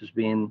experience has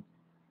been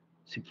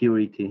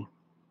security.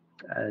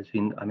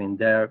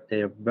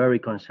 They're very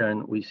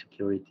concerned with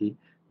security.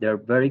 They're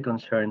very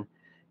concerned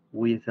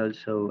with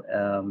also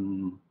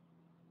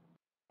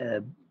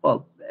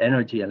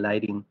energy and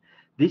lighting.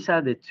 These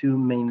are the two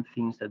main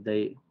things that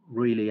they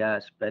really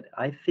ask. But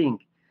I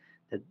think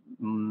that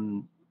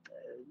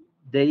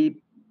they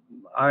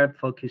are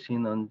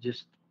focusing on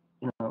just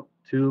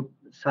two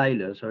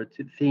silos or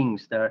two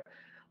things that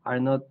are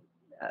not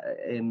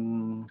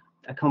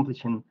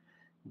accomplishing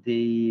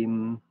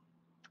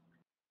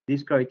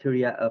this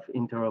criteria of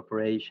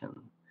interoperation.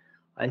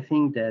 I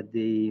think that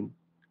the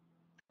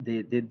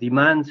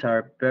demands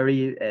are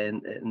very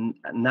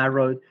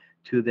narrow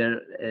to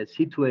their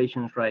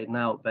situations right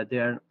now, but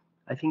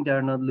I think they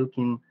are not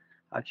looking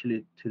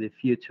actually to the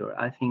future.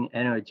 I think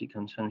energy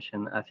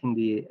consumption, I think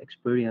the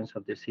experience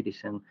of the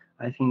citizen,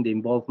 I think the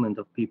involvement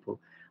of people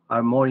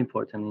are more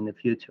important in the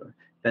future.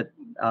 But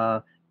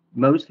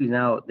mostly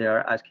now they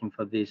are asking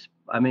for this.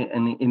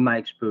 In my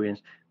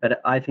experience,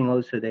 but I think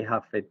also they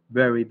have a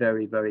very,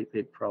 very, very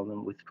big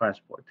problem with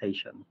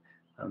transportation.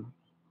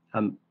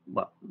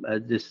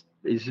 This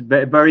is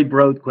a very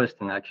broad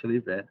question actually,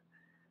 but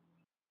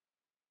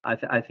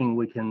I think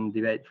we can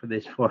debate for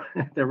this for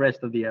the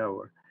rest of the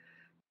hour.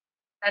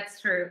 That's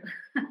true.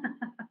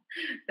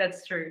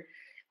 That's true.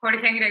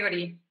 Jorge and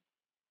Gregory.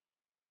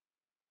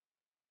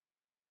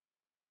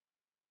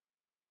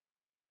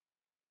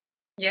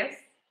 Yes.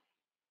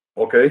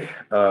 Okay,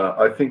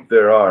 I think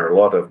there are a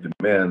lot of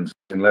demands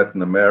in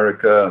Latin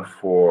America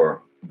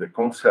for the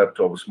concept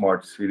of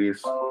smart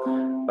cities,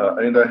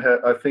 and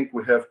I think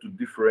we have to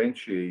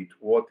differentiate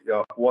what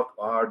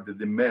are the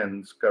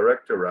demands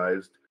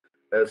characterized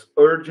as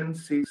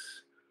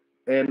urgencies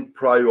and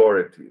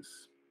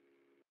priorities.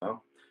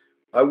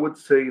 I would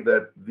say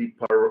that the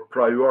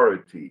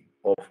priority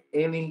of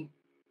any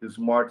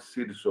smart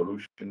city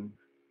solution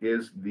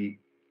is the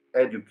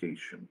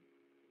education.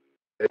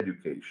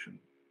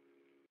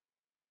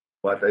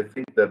 But I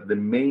think that the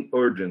main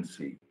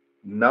urgency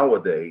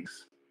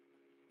nowadays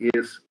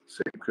is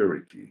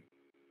security.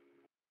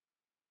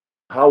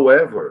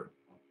 However,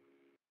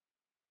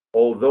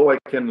 although I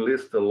can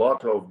list a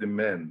lot of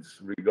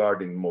demands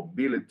regarding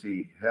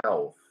mobility,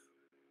 health,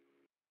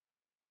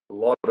 a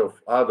lot of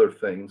other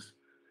things,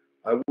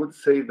 I would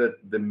say that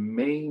the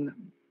main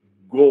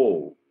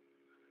goal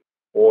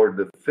or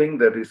the thing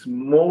that is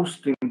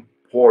most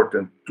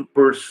important to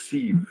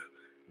perceive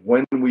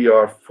when we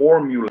are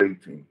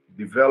formulating,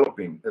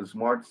 developing a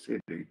smart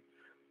city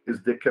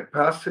is the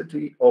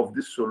capacity of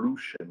the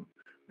solution,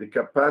 the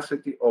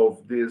capacity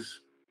of this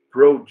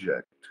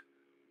project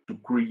to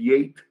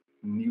create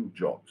new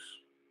jobs.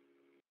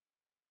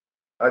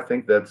 I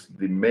think that's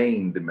the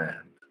main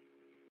demand.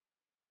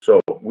 So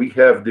we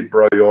have the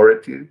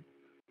priority,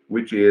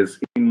 which is,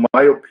 in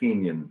my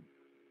opinion,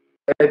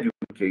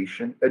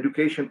 education.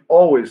 Education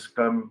always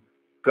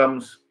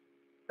comes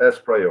as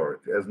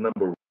priority, as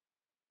number one.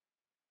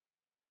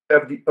 We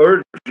have the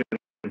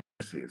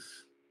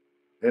urgencies,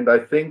 and I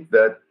think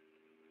that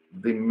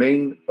the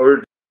main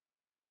urgency.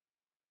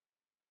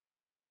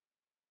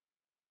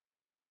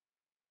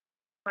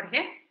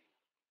 Jorge?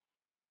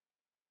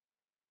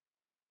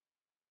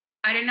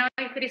 I don't know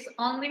if it is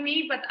only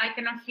me, but I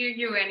cannot hear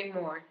you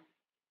anymore.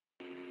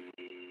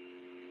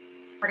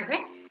 Jorge?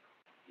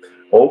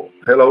 Oh,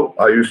 hello.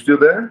 Are you still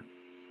there?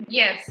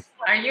 Yes.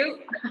 Are you?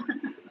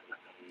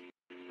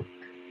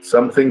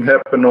 Something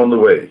happened on the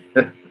way.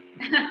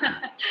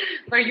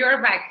 But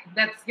you're back.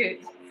 That's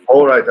good.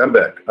 All right, I'm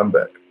back.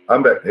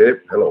 Hey,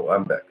 hello,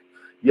 I'm back.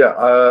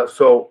 Yeah.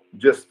 So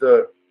just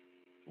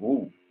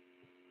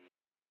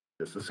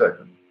just a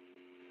second.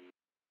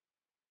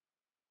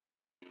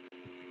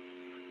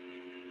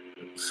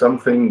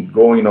 Something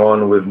going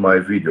on with my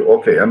video.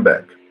 Okay, I'm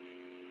back.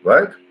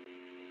 Right?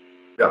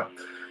 Yeah.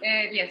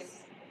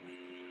 Yes.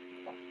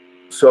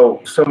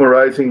 So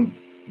summarizing,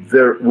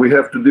 there we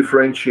have to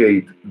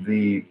differentiate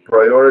the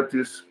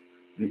priorities,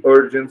 the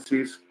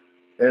urgencies,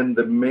 and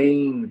the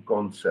main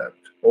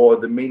concept or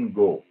the main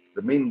goal.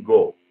 The main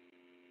goal,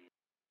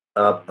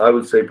 I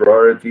would say,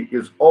 priority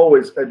is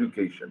always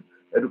education.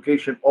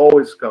 Education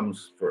always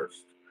comes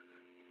first,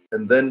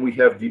 and then we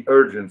have the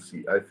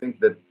urgency. I think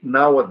that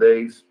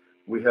nowadays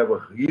we have a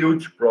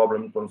huge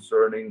problem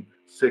concerning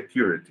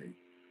security.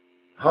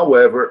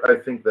 However, I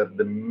think that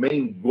the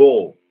main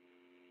goal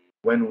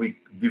when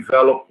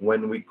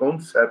we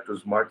concept a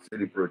smart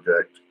city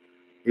project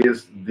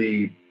is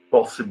the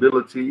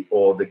possibility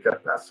or the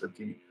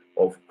capacity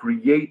of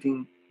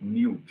creating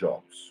new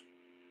jobs.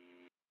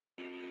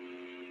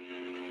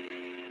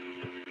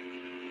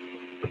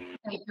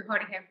 Thank you,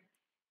 Jorge.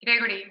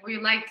 Gregory, would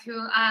you like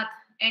to add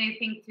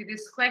anything to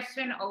this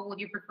question, or would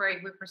you prefer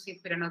if we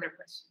proceed with another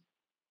question?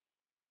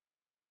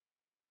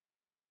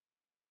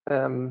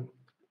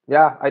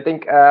 Yeah, I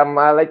think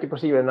I'd like to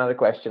proceed with another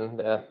question.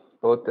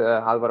 Both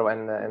Alvaro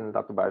and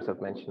Dr. Barros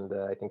have mentioned,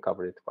 I think,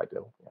 covered it quite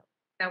well. Yeah.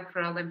 No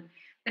problem.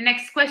 The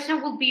next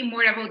question will be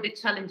more about the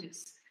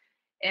challenges.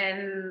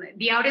 And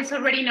the audience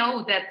already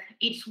know that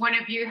each one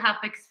of you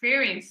have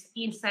experience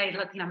inside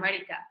Latin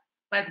America,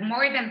 but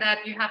more than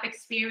that, you have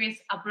experience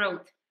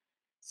abroad.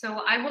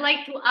 So I would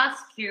like to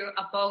ask you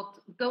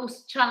about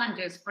those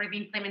challenges for the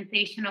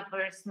implementation of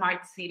our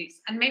smart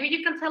cities. And maybe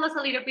you can tell us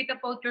a little bit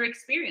about your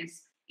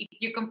experience, if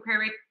you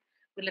compare it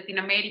with Latin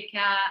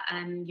America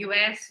and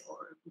US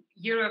or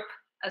Europe,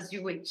 as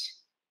you wish.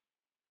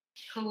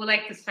 Who would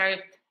like to start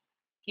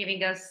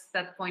giving us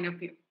that point of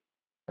view?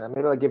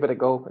 Maybe I'll give it a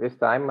go this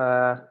time.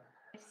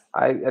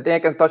 I think I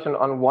can touch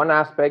on one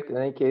aspect in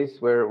any case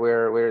where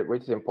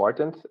which is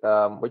important,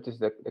 which is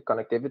the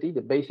connectivity,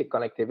 the basic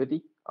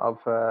connectivity of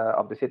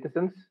the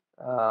citizens.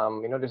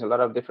 There's a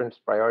lot of different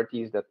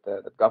priorities that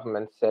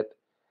governments set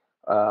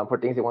for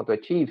things they want to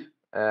achieve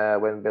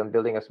when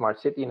building a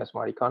smart city and a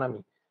smart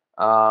economy.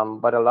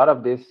 But a lot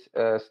of this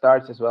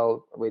starts as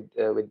well with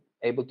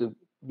able to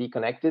be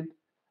connected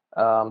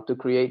to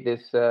create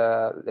this,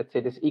 let's say,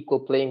 this equal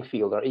playing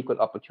field or equal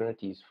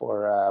opportunities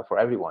for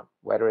everyone,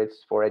 whether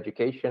it's for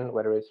education,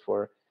 whether it's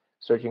for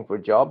searching for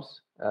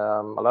jobs.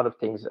 A lot of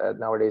things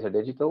nowadays are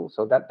digital,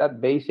 so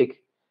that basic,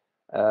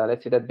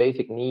 let's say, that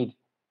basic need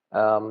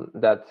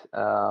that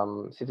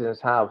citizens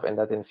have, and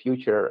that in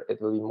future it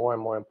will be more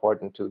and more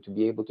important to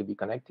be able to be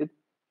connected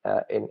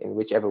in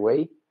whichever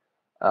way,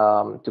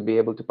 to be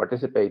able to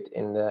participate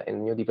in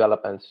new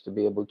developments, to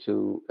be able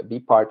to be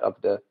part of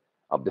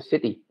the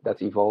city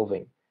that's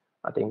evolving.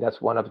 I think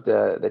that's one of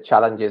the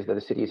challenges that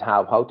the cities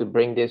have, how to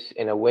bring this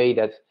in a way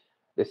that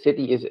the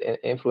city is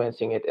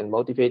influencing it and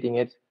motivating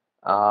it,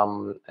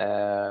 or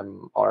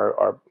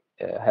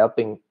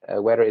helping,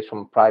 whether it's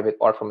from private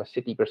or from a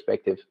city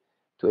perspective,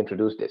 to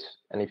introduce this.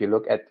 And if you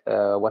look at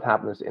what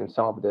happens in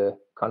some of the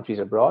countries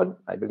abroad,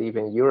 I believe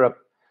in Europe,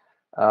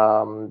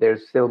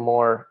 there's still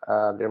more,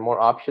 there are more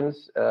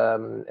options,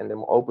 and they're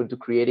more open to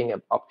creating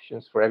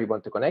options for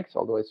everyone to connect,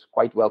 although it's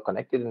quite well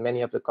connected in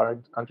many of the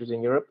current countries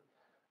in Europe.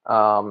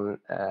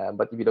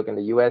 But if you look in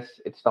the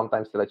US, it's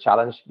sometimes still a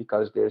challenge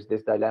because there's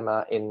this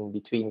dilemma in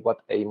between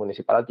what a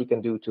municipality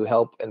can do to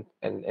help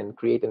and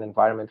create an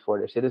environment for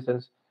their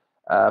citizens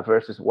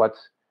versus what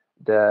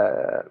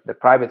the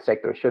private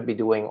sector should be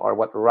doing, or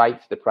what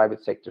rights the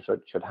private sector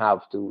should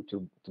have to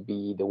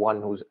be the one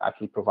who's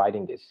actually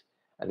providing this.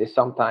 And this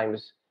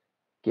sometimes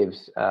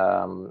gives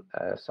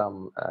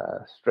some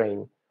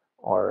strain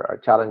or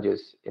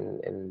challenges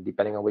in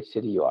depending on which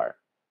city you are.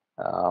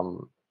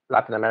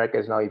 Latin America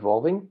is now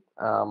evolving,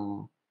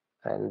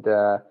 and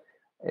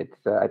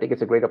I think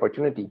it's a great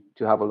opportunity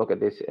to have a look at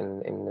this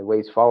in the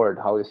ways forward,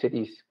 how the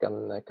cities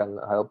can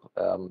help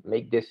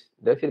make this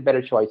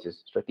better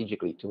choices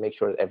strategically to make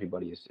sure that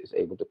everybody is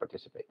able to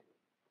participate.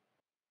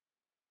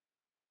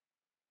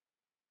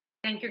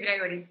 Thank you,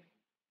 Gregory.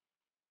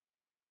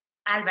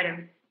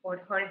 Álvaro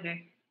or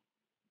Jorge.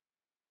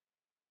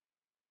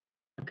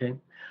 Okay.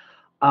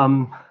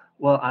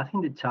 Well, I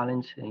think the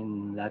challenge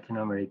in Latin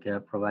America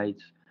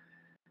provides,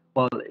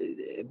 well,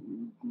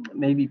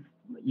 maybe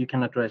you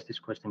can address this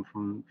question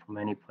from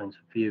many points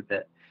of view,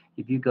 but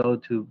if you go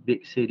to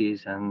big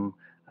cities and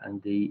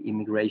the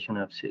immigration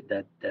of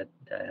that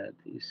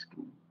is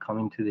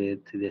coming to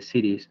the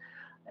cities,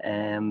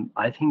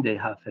 I think they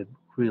have a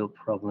real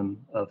problem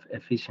of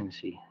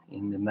efficiency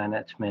in the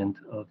management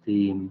of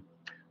the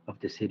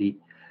city,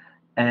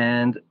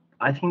 and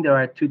I think there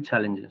are two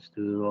challenges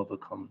to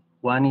overcome.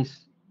 One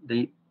is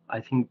I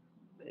think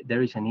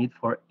there is a need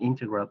for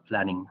integral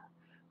planning,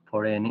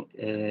 for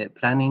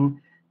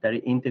planning that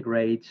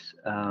integrates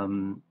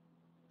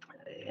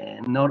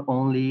not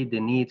only the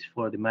needs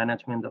for the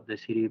management of the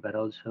city, but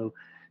also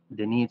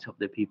the needs of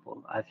the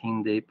people. I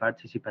think the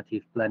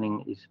participative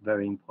planning is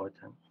very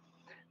important.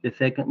 The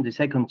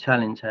second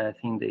challenge I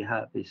think they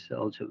have is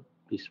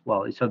it's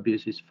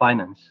obvious, is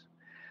finance.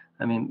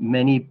 I mean,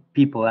 many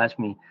people ask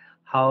me,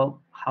 how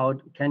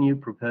can you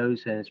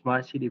propose a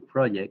smart city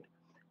project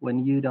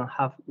when you don't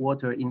have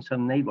water in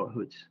some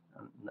neighborhoods?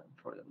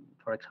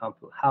 For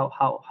example,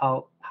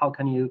 how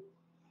can you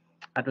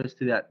address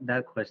to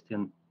that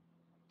question?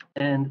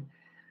 And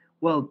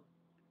well,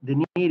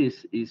 the need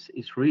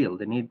is real.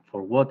 The need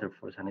for water,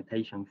 for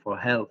sanitation, for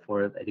health,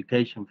 for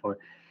education,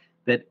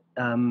 but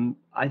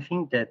I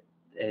think that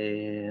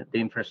the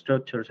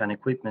infrastructures and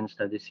equipments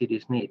that the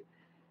cities need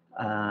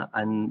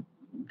and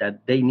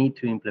that they need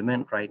to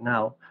implement right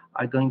now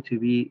are going to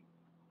be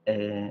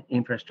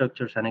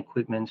infrastructures and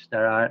equipments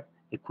that are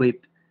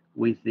equipped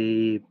with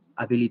the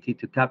ability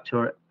to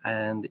capture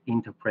and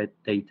interpret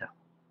data.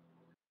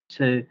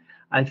 So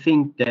I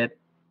think that,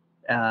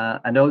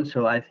 and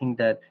also I think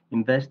that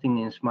investing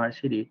in smart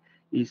city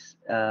is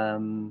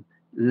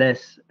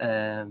less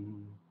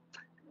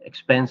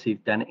expensive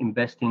than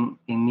investing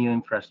in new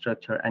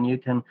infrastructure, and you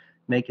can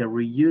make a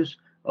reuse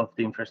of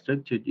the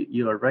infrastructure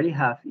you already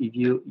have if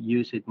you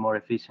use it more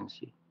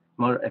efficiently.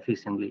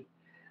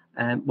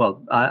 And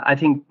well, I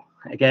think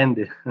again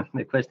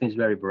the question is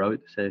very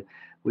broad, so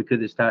we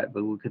could start,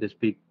 but we could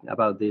speak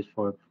about this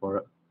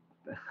for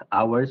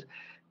hours.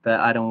 But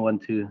I don't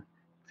want to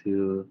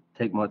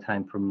take more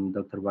time from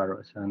Dr.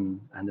 Barros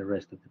and the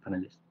rest of the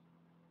panelists.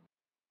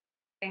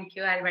 Thank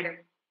you, Álvaro.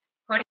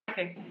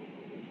 Jorge.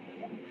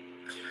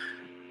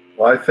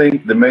 Well, I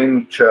think the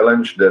main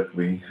challenge that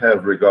we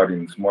have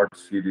regarding smart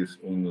cities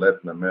in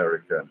Latin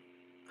America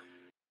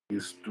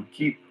is to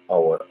keep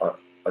our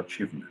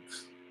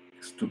achievements,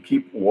 is to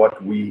keep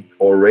what we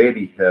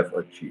already have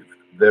achieved.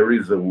 There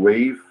is a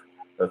wave,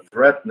 a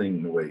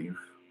threatening wave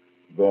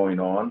going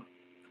on,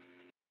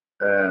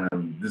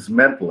 and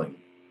dismantling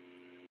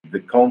the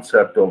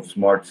concept of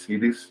smart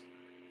cities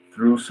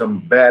through some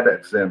bad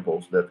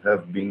examples that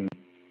have been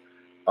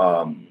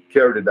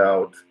carried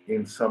out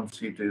in some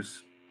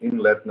cities in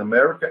Latin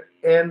America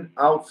and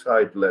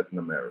outside Latin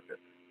America.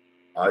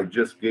 I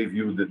just gave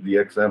you the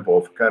example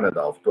of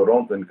Canada, of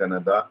Toronto in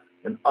Canada,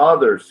 and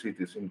other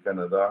cities in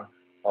Canada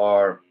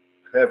are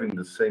having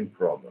the same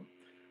problem.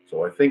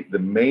 So I think the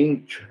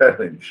main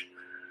challenge,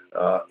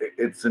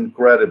 it's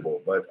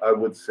incredible, but I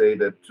would say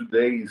that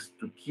today is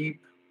to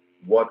keep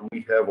what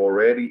we have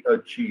already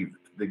achieved,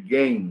 the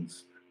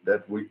gains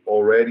that we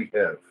already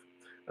have.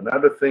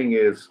 Another thing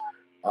is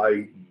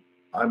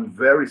I'm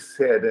very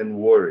sad and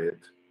worried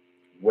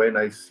when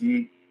I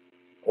see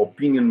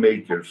opinion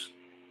makers,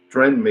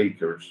 trend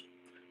makers,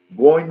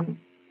 going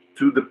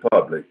to the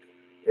public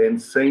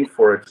and saying,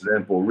 for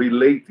example,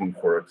 relating,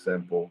 for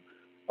example,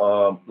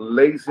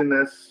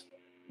 laziness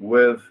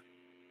with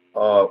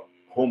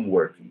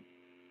homeworking.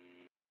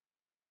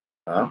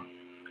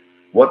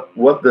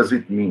 What does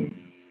it mean?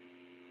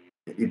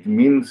 It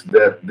means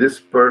that this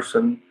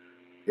person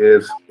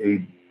is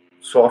a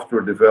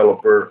software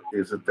developer,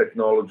 is a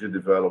technology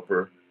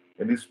developer,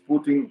 and is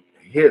putting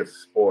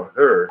his or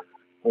her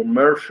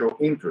commercial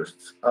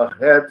interests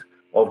ahead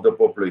of the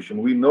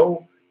population. We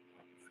know,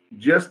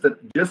 just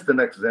an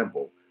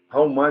example,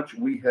 how much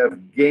we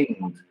have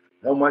gained,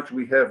 how much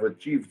we have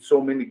achieved,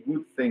 so many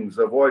good things,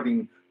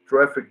 avoiding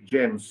traffic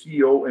jams,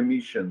 CO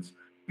emissions,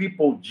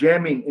 people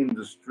jamming in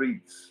the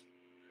streets,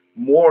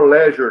 more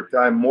leisure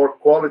time, more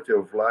quality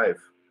of life.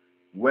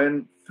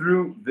 When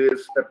through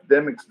these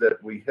epidemics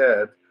that we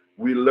had,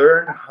 we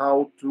learn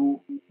how to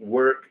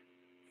work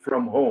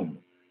from home.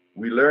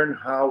 We learn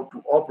how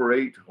to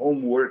operate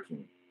home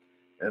working.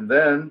 And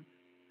then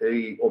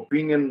a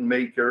opinion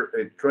maker,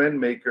 a trend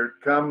maker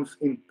comes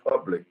in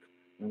public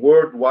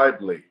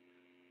worldwidely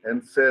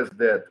and says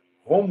that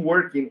home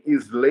working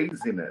is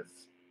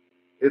laziness.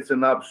 It's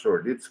an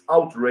absurd, it's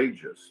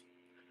outrageous.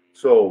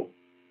 So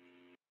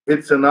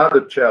it's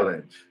another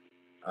challenge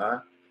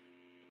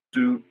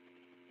to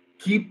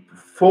keep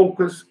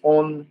focus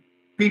on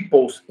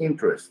people's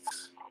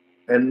interests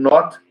and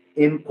not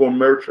in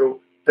commercial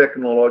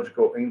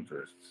technological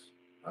interests.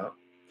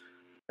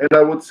 And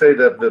I would say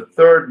that the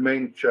third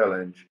main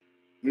challenge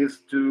is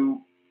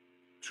to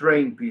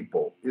train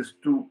people, is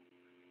to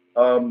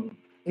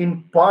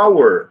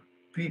empower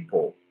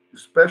people,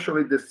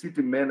 especially the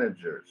city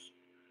managers,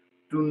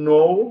 to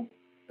know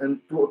and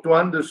to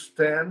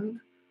understand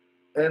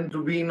and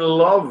to be in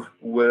love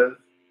with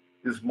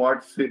the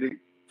smart city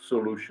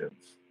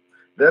solutions.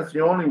 That's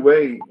the only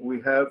way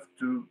we have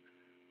to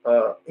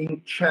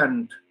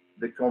enchant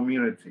the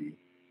community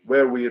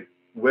where we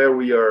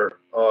are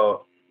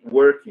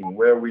working,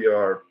 where we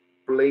are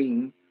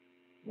playing,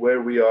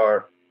 where we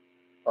are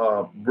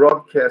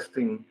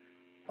broadcasting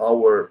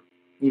our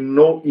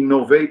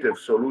innovative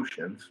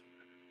solutions,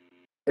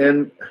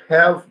 and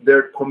have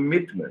their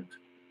commitment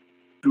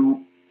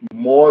to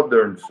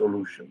modern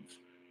solutions,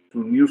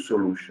 to new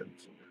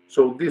solutions.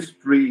 So these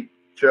three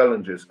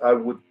challenges I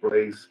would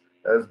place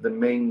as the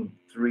main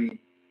three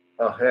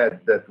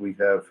ahead that we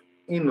have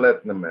in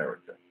Latin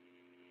America.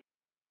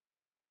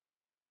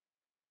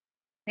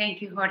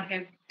 Thank you,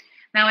 Jorge.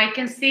 Now I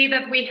can see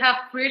that we have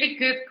really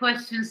good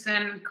questions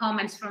and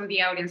comments from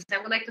the audience. I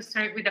would like to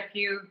start with a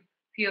few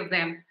of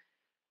them.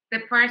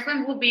 The first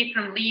one will be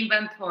from Lee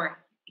Ventor.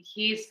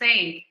 He is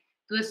saying,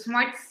 do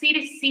smart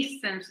city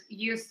systems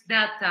use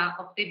data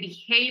of the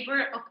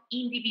behavior of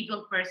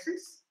individual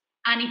persons?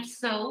 And if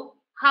so,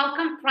 how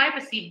can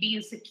privacy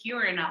be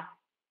secure enough?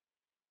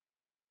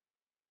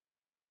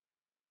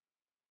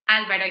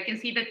 Albert, I can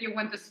see that you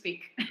want to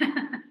speak.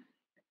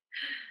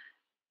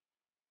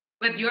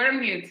 But you're on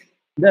mute.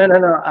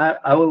 No.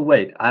 I will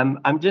wait.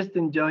 I'm just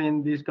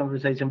enjoying this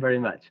conversation very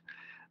much.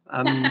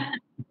 Okay,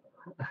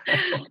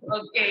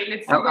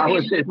 let's see. I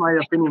will save my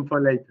opinion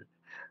for later.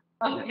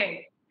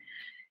 Okay.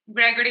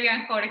 Gregory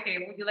and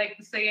Jorge, would you like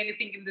to say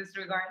anything in this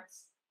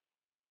regards?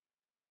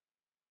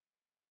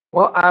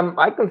 Well,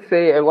 I can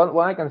say what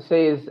I can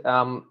say is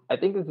I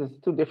think this is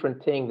two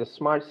different things: the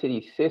smart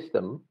city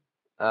system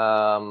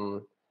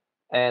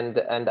and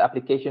the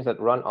applications that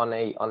run on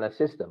a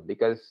system.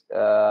 Because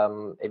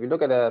if you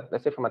look at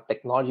let's say from a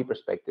technology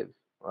perspective,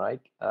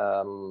 right,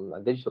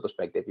 a digital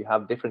perspective, you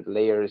have different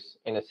layers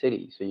in a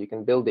city. So you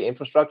can build the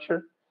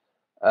infrastructure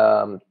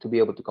to be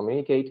able to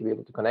communicate, to be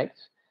able to connect,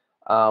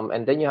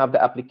 and then you have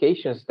the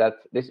applications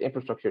that this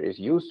infrastructure is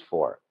used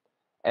for.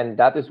 And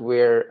that is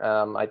where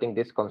I think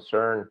this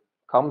concern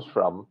comes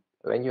from.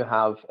 When you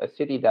have a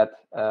city that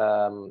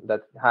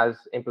has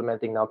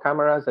implementing now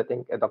cameras, I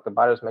think Dr.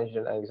 Barrios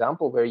mentioned an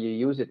example where you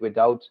use it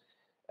without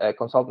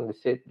consulting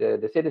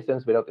the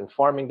citizens, without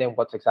informing them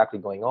what's exactly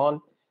going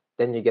on,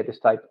 then you get this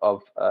type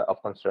of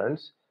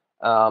concerns.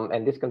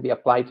 And this can be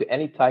applied to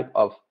any type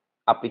of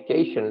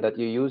application that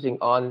you're using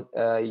on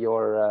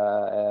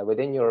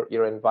within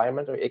your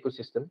environment or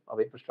ecosystem of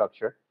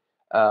infrastructure,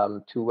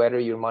 to whether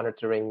you're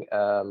monitoring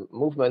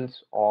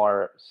movements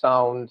or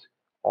sound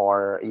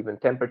or even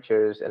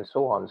temperatures and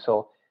so on.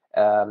 So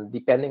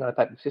depending on the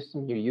type of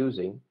system you're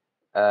using,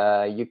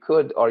 you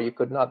could or you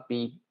could not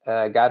be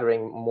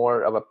gathering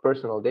more of a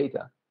personal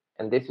data.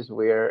 And this is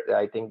where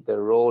I think the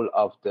role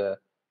of the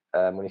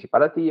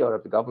municipality or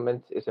of the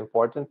government is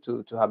important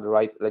to have the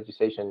right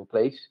legislation in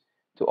place,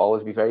 to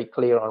always be very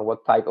clear on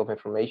what type of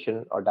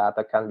information or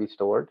data can be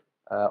stored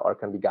or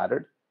can be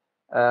gathered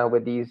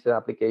with these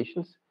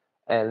applications,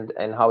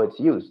 and how it's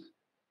used.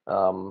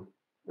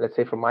 Let's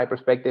say from my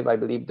perspective, I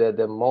believe that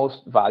the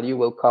most value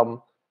will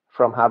come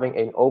from having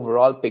an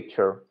overall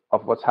picture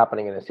of what's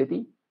happening in a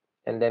city,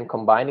 and then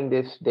combining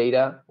this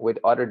data with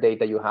other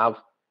data you have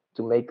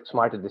to make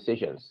smarter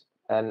decisions,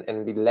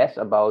 and be less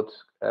about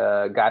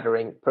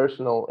gathering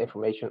personal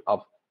information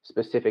of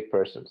specific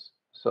persons.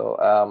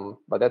 So,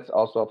 but that's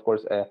also, of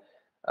course,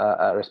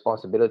 a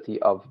responsibility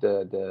of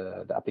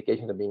the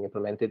applications that are being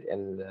implemented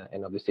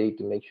and of the city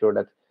to make sure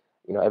that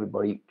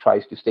everybody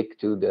tries to stick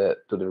to the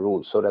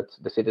rules, so that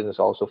the citizens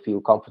also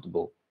feel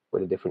comfortable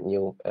with the different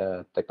new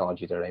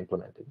technologies that are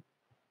implemented.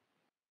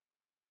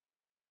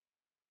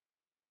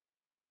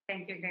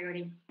 Thank you,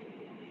 Gregory.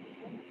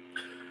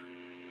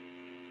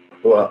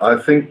 Well, I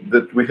think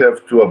that we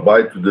have to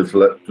abide to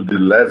the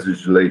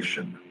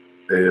legislation.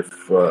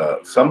 If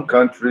some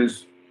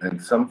countries and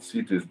some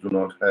cities do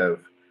not have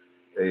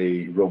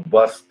a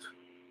robust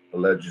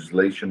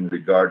legislation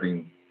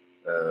regarding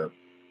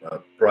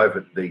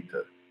private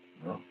data,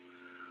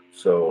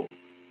 so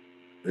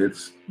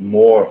it's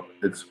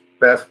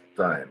past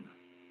time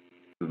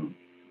to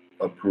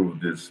approve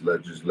these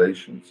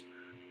legislations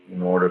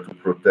in order to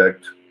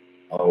protect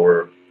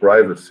our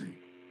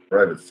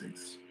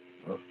privacies.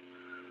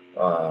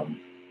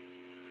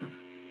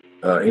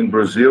 In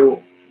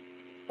Brazil,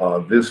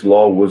 this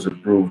law was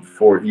approved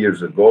 4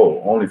 years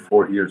ago, only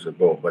 4 years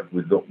ago. But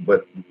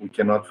we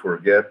cannot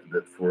forget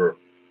that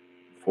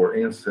for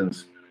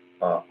instance,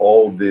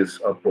 all these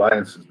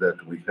appliances that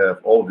we have,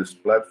 all these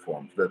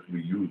platforms that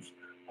we use,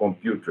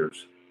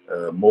 computers,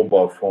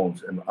 mobile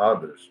phones, and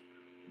others,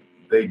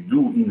 they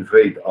do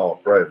invade our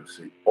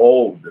privacy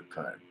all the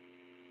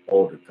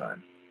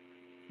time,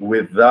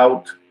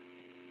 without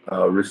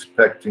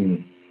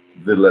respecting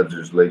the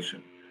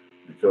legislation,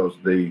 because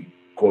they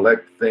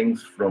collect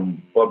things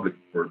from public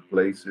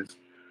places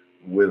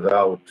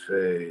without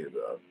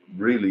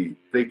really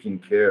taking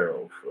care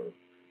of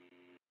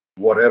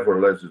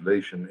whatever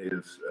legislation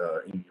is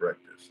in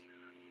practice.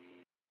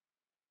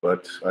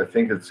 But I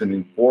think it's an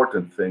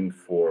important thing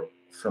for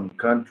some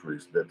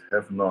countries that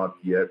have not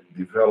yet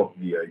developed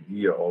the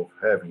idea of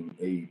having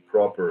a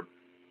proper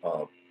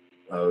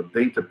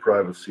data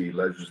privacy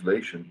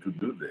legislation to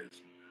do this.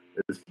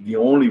 It's the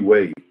only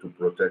way to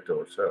protect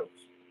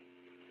ourselves.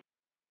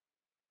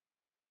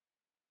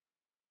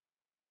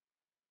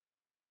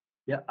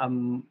 Yeah,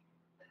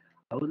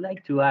 I would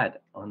like to add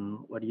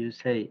on what you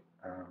say.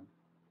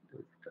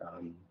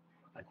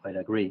 I quite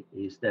agree.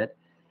 Is that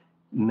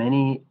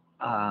many?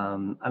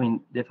 I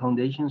mean, the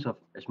foundations of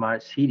a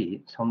smart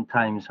city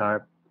sometimes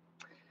are.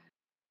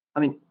 I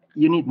mean,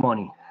 you need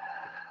money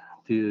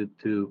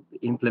to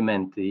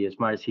implement the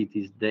smart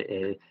cities,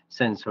 the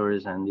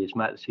sensors and the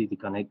smart city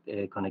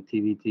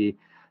connectivity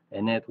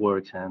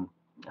networks and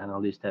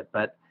all this stuff.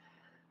 But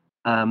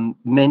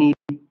many,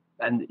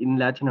 and in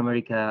Latin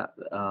America,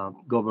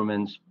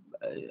 governments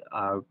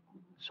are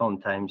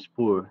sometimes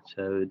poor,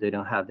 so they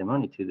don't have the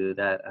money to do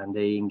that, and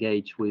they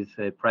engage with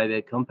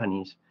private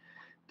companies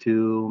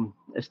to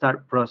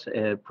start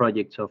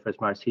projects of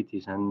smart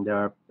cities, and there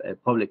are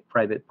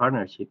public-private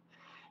partnerships.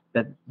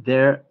 But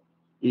there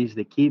is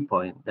the key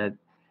point that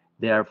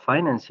they are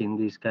financing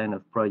these kind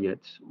of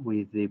projects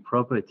with the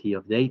property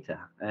of data,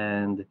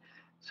 and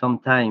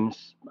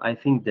sometimes I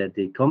think that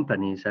the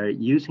companies are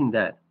using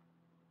that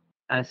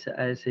as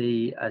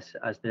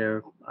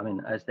their, I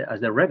mean, as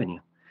their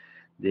revenue,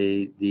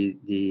 the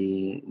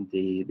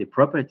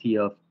property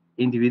of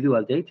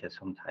individual data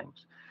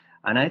sometimes.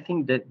 And I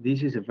think that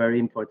this is a very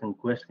important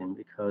question,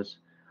 because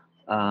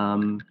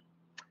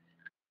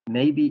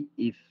maybe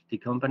if the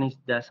companies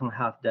doesn't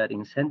have that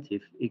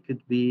incentive, it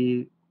could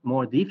be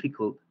more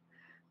difficult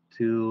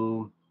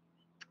to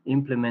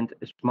implement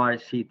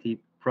smart city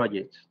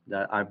projects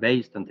that are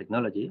based on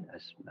technology,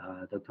 as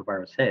Dr.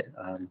 Barros said.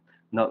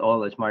 Not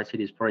all smart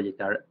cities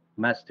projects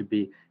must to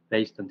be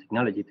based on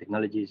technology.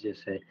 Technology is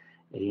just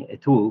a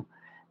tool,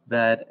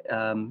 but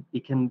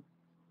it can.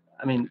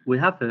 I mean, we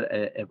have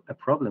a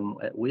problem.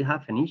 We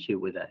have an issue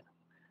with that.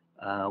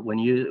 When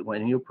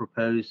you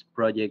propose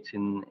projects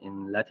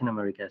in Latin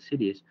America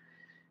cities,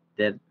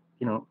 that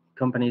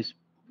companies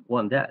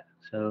want that.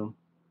 So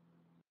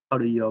how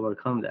do you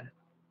overcome that?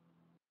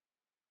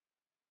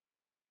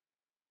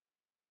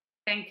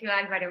 Thank you,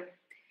 Alvaro.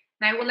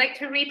 Now I would like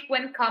to read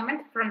one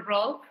comment from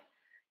Rolf.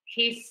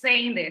 He's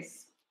saying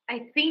this: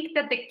 I think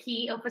that the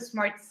key of a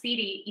smart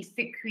city is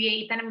to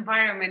create an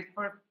environment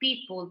for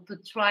people to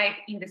thrive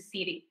in the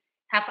city,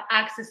 have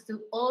access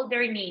to all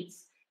their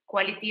needs,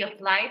 quality of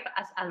life,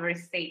 as Alvaro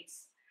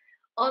states.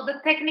 All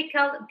the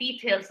technical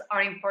details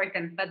are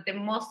important, but the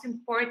most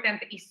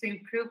important is to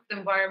improve the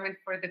environment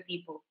for the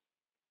people.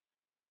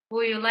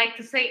 Would you like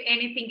to say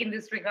anything in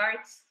this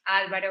regards,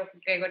 Alvaro,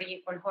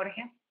 Gregory, or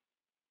Jorge?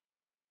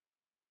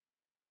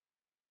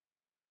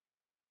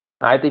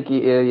 I think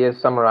he has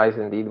summarized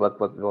indeed what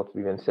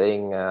we've been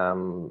saying.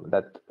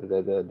 That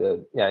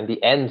in the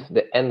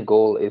end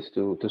goal is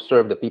to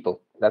serve the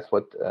people. That's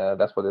what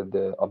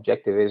the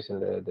objective is,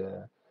 and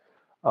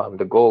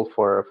the goal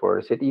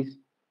for cities,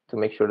 to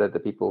make sure that the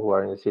people who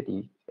are in the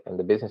city and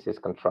the businesses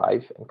can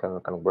thrive and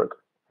can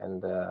work.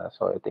 And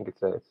so I think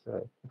it's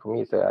for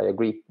me, I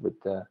agree with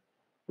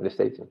the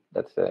statement.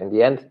 That's in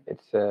the end,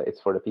 it's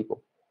for the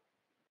people.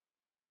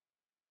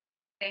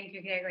 Thank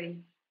you,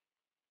 Gregory.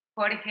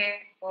 Jorge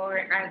or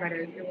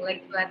Alvaro, if you would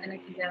like to add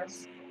anything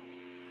else.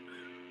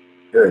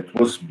 Yeah, it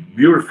was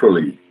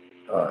beautifully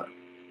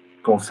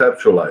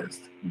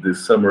conceptualized,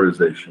 this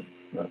summarization.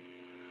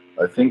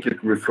 I think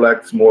it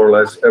reflects more or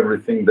less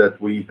everything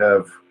that we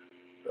have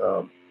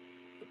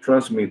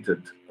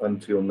transmitted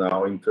until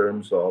now, in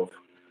terms of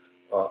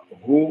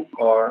who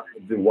are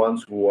the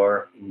ones who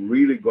are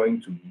really going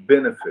to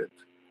benefit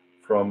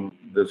from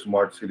the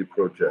smart city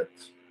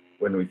projects.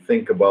 When we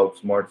think about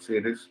smart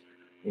cities,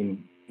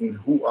 in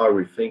who are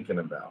we thinking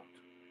about,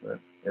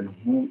 and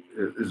who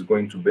is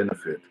going to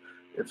benefit?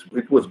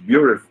 It was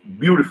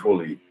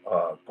beautifully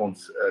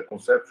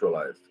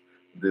conceptualized,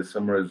 this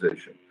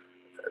summarization.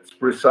 It's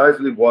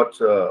precisely what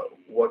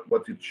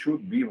it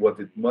should be, what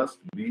it must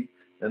be,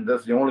 and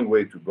that's the only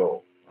way to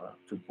go,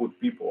 to put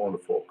people on the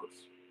focus.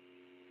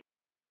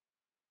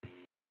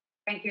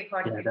 Thank you,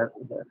 Jorge.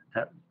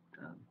 Yeah,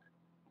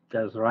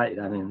 that's right.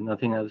 I mean,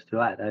 nothing else to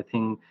add. I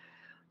think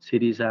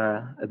cities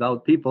are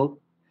about people,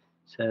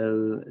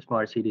 so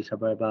smart cities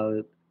are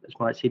about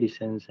smart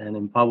citizens, and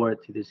empower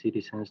to the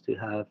citizens to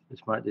have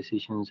smart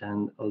decisions,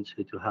 and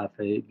also to have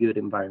a good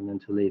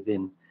environment to live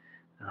in,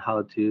 and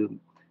how to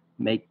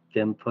make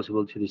them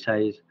possible to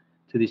decide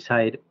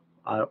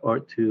or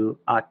to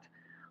act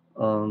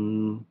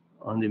on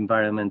the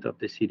environment of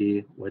the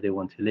city where they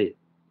want to live.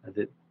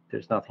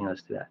 There's nothing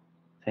else to add.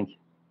 Thank you.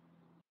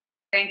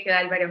 Thank you,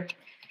 Alvaro.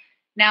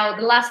 Now,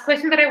 the last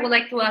question that I would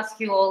like to ask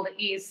you all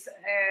is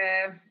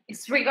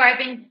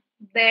regarding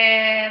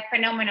the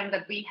phenomenon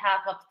that we have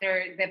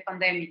after the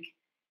pandemic.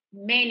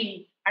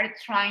 Many are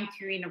trying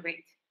to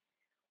innovate.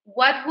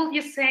 What would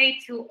you say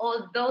to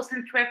all those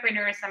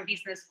entrepreneurs and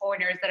business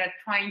owners that are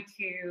trying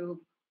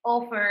to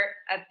offer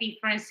a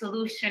different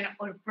solution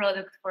or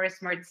product for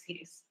smart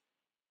cities?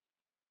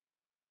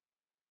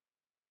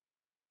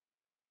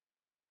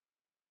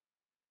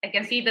 I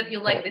can see that you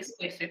like this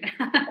question.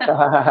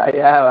 I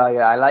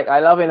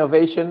love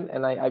innovation,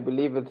 and I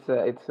believe it's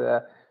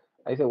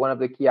I say one of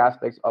the key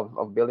aspects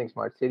of building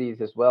smart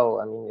cities as well.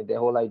 I mean, the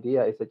whole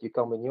idea is that you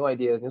come with new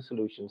ideas, new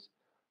solutions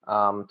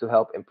to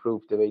help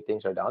improve the way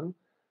things are done.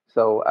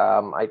 So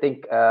I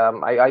think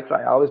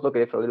I always look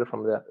at it a little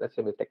from the, let's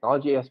say, the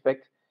technology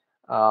aspect.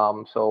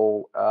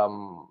 For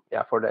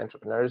the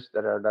entrepreneurs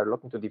that are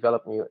looking to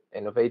develop new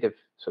innovative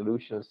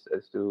solutions,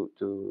 is to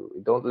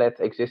don't let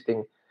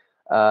existing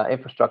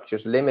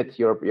infrastructures limit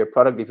your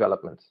product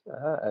development.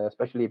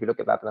 Especially if you look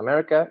at Latin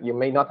America, you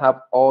may not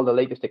have all the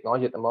latest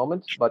technology at the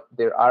moment, but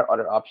there are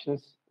other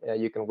options.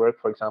 You can work,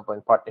 for example,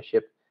 in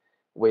partnership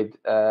with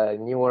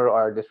newer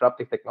or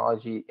disruptive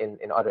technology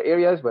in other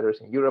areas, whether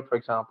it's in Europe, for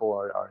example,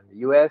 or in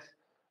the US,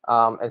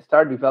 and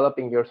start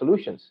developing your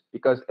solutions,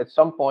 because at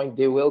some point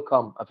they will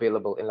come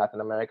available in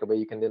Latin America where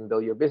you can then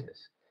build your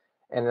business.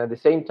 And at the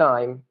same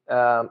time,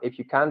 if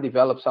you can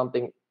develop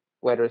something,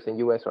 whether it's in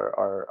US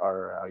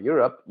or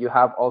Europe, you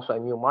have also a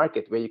new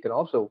market where you can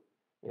also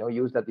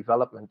use that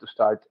development to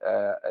start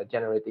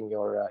generating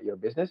your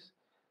business.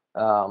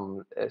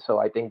 So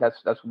I think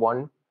that's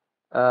one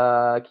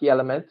key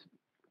element,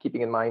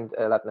 keeping in mind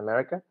Latin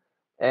America.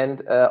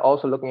 And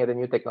also looking at the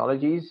new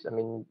technologies. I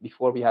mean,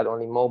 before we had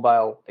only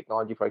mobile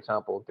technology, for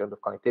example, in terms of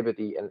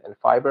connectivity and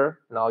fiber.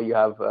 Now you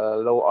have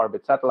low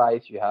orbit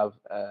satellites, you have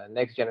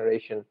next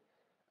generation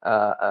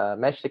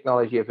mesh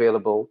technology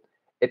available.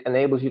 It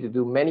enables you to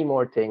do many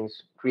more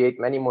things, create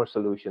many more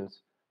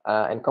solutions,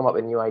 and come up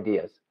with new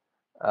ideas.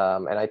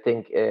 And I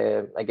think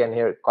again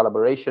here,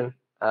 collaboration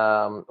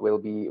will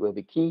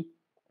be key,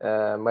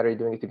 whether you're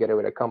doing it together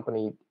with a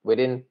company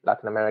within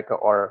Latin America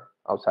or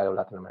outside of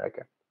Latin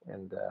America.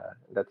 And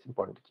that's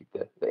important to keep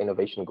the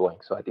innovation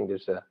going. So I think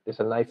there's a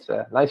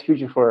nice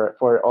future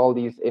for all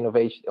these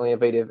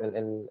innovative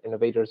and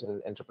innovators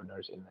and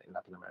entrepreneurs in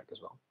Latin America as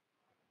well.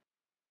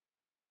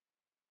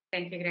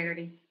 Thank you,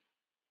 Gregory.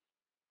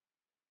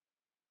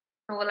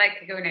 Who would like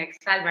to go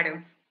next?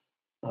 Alvaro.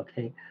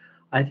 Okay.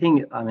 I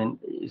think,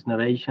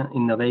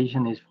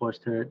 innovation is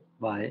fostered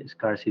by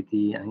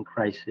scarcity and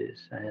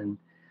crisis.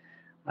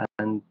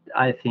 And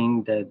I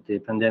think that the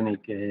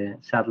pandemic,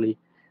 sadly,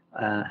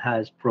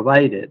 has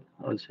provided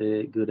also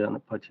a good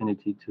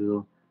opportunity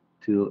to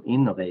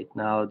innovate.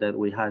 Now that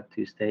we had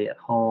to stay at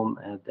home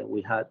and that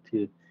we had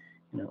to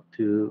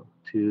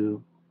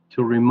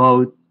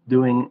remote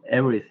doing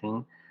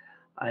everything,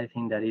 I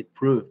think that it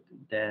proved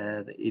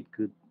that it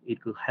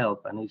could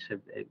help, and it's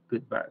a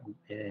good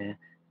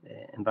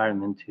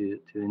environment to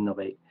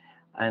innovate.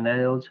 And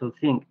I also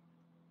think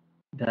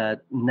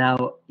that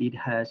now it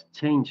has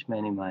changed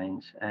many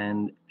minds,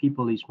 and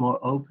people is more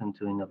open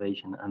to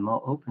innovation and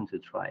more open to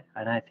try.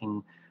 And I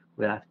think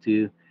we have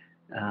to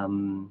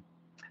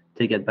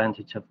take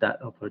advantage of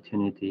that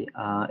opportunity.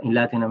 In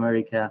Latin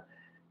America,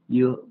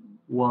 you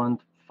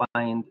won't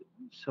find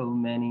so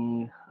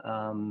many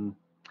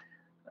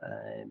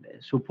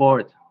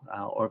support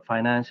or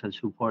financial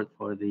support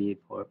for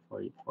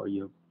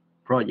your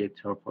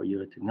projects or for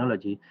your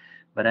technology,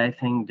 but I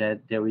think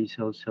that there is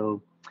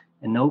also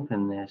an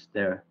openness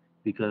there,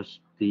 because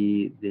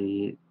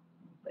in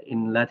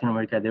Latin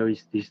America there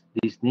is this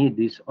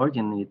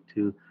urgent need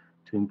to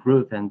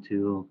improve and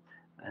to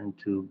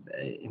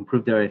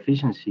improve their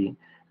efficiency,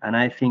 and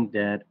I think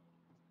that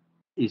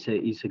is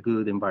a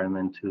good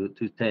environment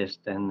to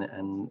test and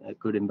a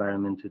good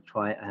environment to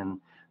try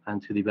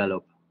and to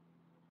develop.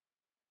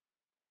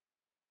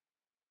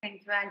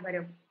 Thank you,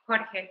 Alvaro.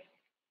 Jorge.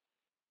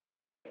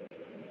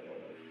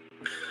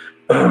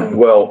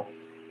 Well,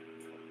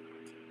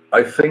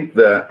 I think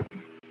that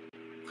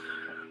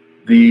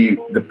the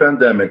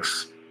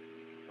pandemics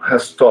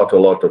has taught a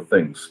lot of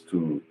things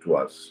to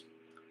us.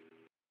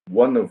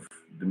 One of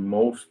the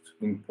most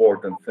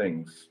important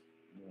things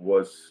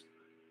was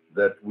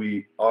that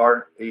we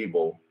are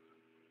able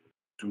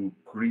to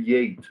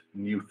create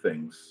new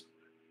things,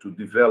 to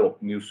develop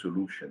new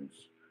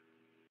solutions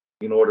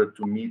in order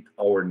to meet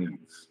our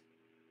needs.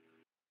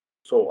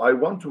 So I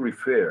want to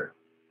refer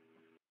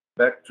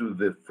back to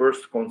the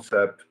first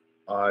concept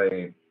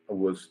I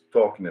was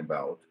talking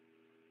about,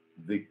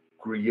 the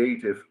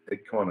creative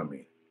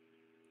economy.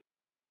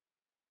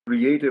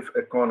 Creative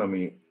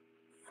economy,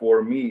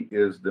 for me,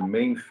 is the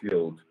main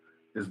field,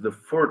 is the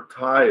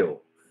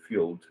fertile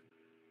field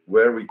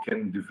where we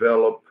can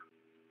develop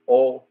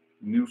all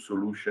new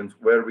solutions,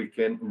 where we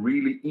can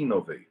really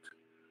innovate.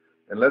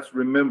 And let's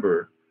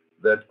remember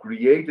that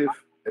creative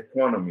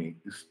economy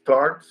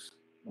starts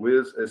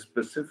with a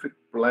specific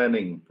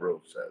planning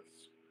process.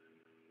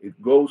 It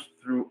goes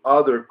through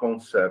other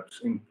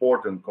concepts,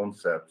 important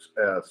concepts,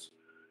 as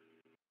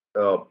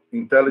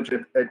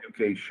intelligent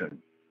education,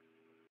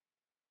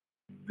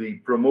 the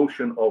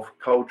promotion of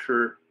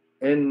culture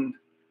and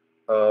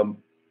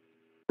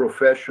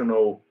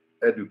professional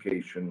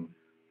education.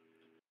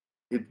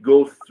 It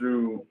goes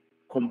through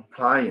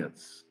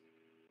compliance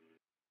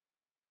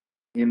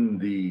in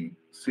the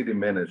city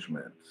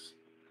management.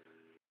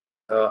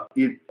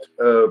 It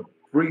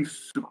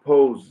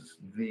presupposes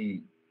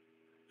the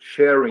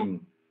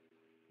sharing,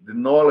 the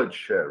knowledge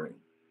sharing.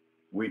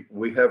 We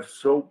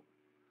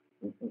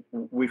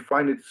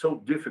find it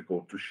so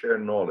difficult to share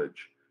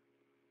knowledge,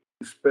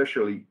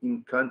 especially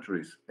in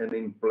countries and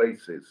in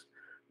places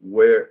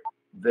where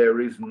there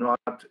is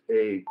not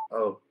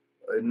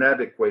an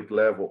adequate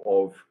level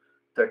of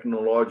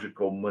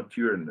technological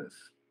matureness.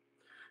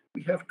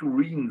 We have to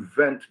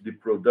reinvent the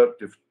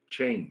productive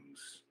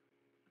chains,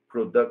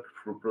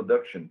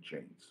 production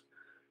chains.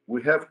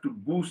 We have to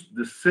boost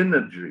the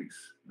synergies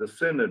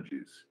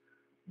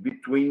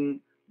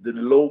between the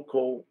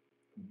local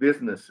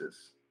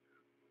businesses.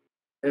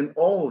 And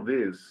all of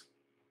these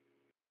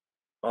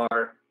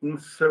are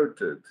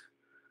inserted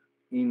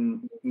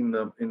in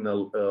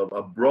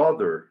a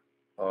broader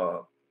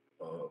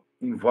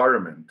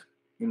environment,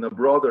 in a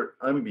broader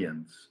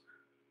ambience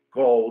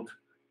called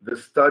the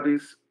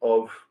studies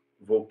of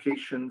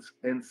vocations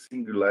and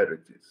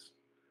singularities.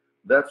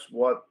 That's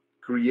what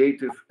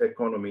creative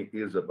economy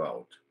is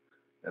about.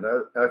 And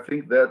I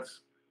think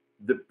that's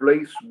the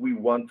place we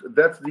want,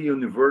 that's the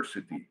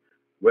university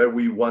where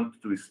we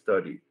want to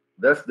study.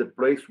 That's the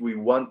place we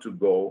want to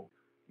go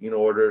in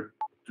order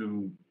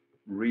to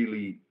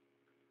really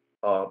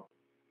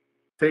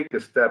take a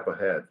step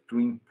ahead to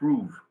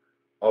improve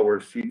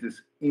our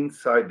cities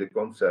inside the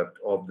concept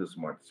of the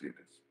smart cities.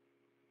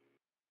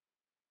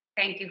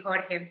 Thank you,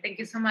 Jorge. Thank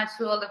you so much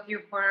to all of you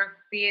for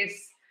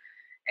these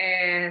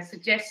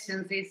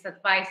suggestions, these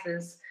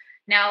advices.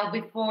 Now,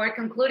 before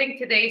concluding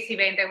today's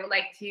event, I would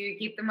like to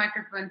give the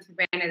microphone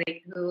to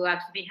Benedict, who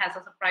actually has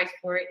a surprise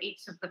for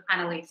each of the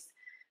panelists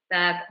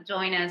that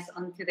join us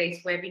on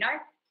today's webinar.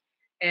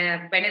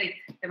 Benedict,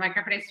 the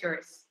microphone is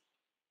yours.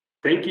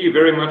 Thank you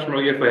very much,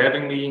 Maria, for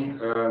having me.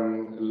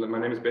 My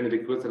name is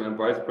Benedict Kurz, and I'm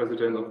Vice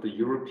President of the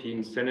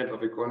European Senate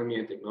of Economy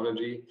and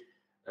Technology,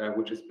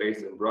 which is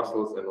based in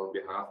Brussels. And on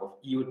behalf of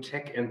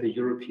EUTech and the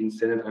European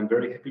Senate, I'm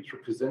very happy to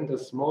present a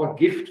small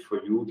gift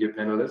for you, dear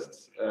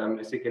panelists.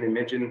 As you can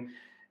imagine,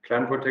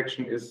 climate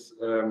protection is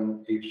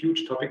a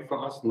huge topic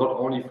for us, not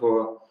only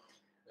for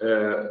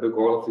the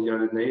goal of the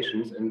United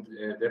Nations, and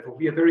therefore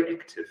we are very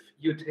active.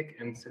 EUTech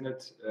and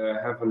Senate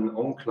have an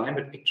own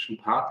climate action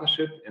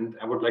partnership, and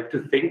I would like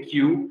to thank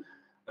you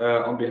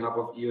on behalf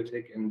of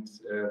EUTech and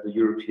the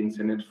European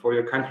Senate for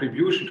your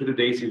contribution to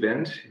today's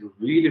event.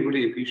 Really,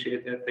 really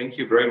appreciate that. Thank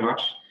you very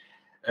much.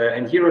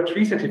 And here are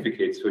 3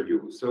 certificates for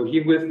you. So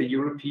herewith, the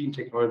European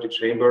Technology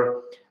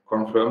Chamber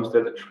confirms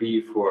that a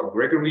tree for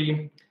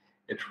Gregory,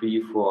 a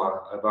tree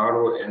for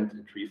Alvaro, and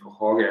a tree for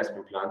Jorge has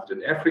been planted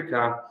in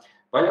Africa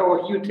by our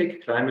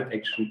EUTech Climate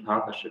Action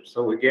Partnership.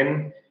 So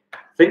again,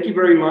 thank you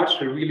very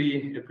much. I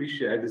really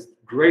appreciate this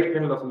great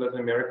panel of the Latin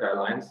America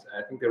Alliance.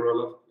 I think there were a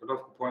lot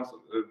of points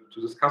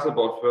to discuss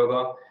about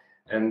further.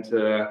 And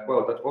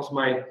well, that was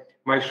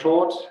my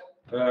short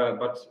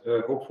but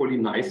hopefully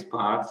nice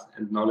part.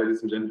 And now,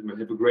 ladies and gentlemen,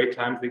 have a great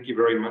time. Thank you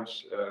very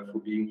much for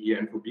being here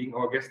and for being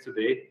our guest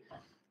today.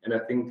 And I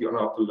think the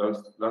honor of the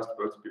last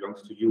words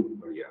belongs to you,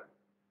 Maria.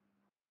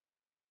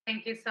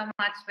 Thank you so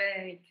much,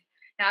 Benedict.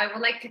 Now, I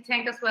would like to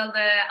thank as well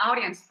the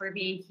audience for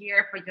being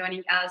here, for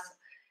joining us.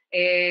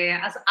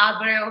 As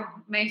Alvaro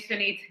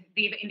mentioned it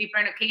in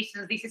different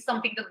occasions, this is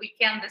something that we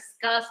can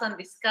discuss and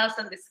discuss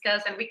and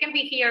discuss, and we can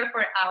be here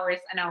for hours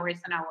and hours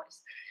and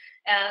hours.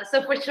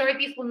 So for sure,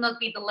 this will not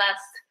be the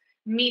last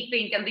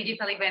meeting and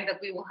digital event that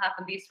we will have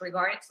in these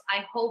regards.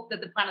 I hope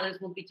that the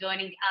panelists will be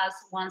joining us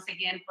once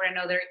again for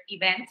another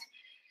event.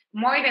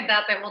 More than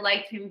that, I would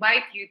like to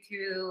invite you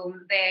to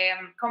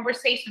the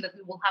conversation that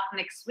we will have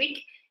next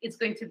week. It's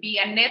going to be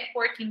a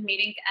networking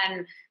meeting,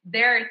 and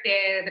there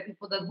the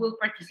people that will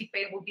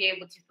participate will be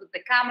able to put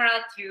the camera,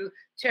 to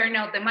turn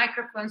out the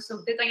microphone, so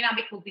the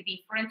dynamic will be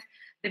different.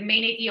 The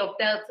main idea of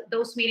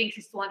those meetings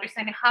is to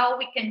understand how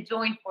we can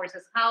join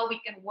forces, how we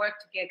can work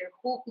together,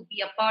 who could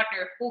be a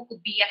partner, who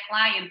could be a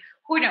client,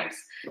 who knows.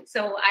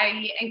 So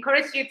I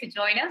encourage you to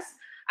join us.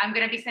 I'm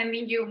going to be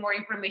sending you more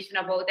information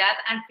about that,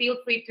 and feel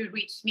free to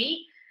reach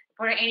me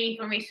for any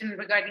information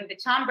regarding the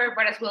chamber,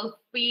 but as well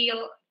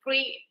feel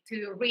free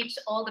to reach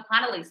all the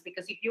panelists,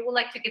 because if you would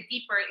like to get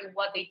deeper in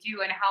what they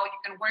do and how you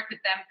can work with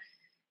them,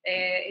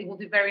 it will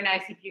be very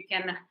nice if you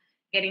can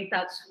get in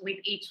touch with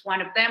each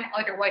one of them.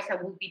 Otherwise, I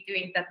won't be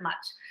doing that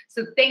much.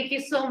 So thank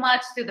you so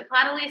much to the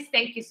panelists.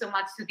 Thank you so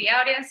much to the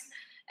audience.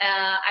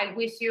 I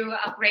wish you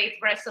a great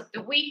rest of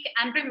the week,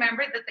 and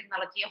remember that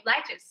technology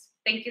obliges.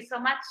 Thank you so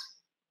much.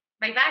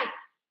 Bye-bye.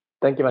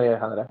 Thank you, Maria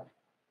Alejandra.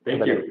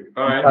 Thank you.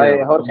 Bye.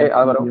 Bye, Jorge,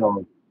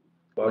 Alvaro.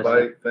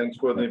 Bye-bye. Thanks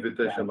for the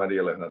invitation,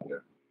 Maria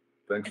Alejandra.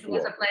 Thanks to all.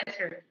 It was a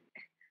pleasure.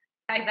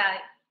 Bye-bye.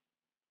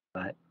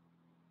 Bye.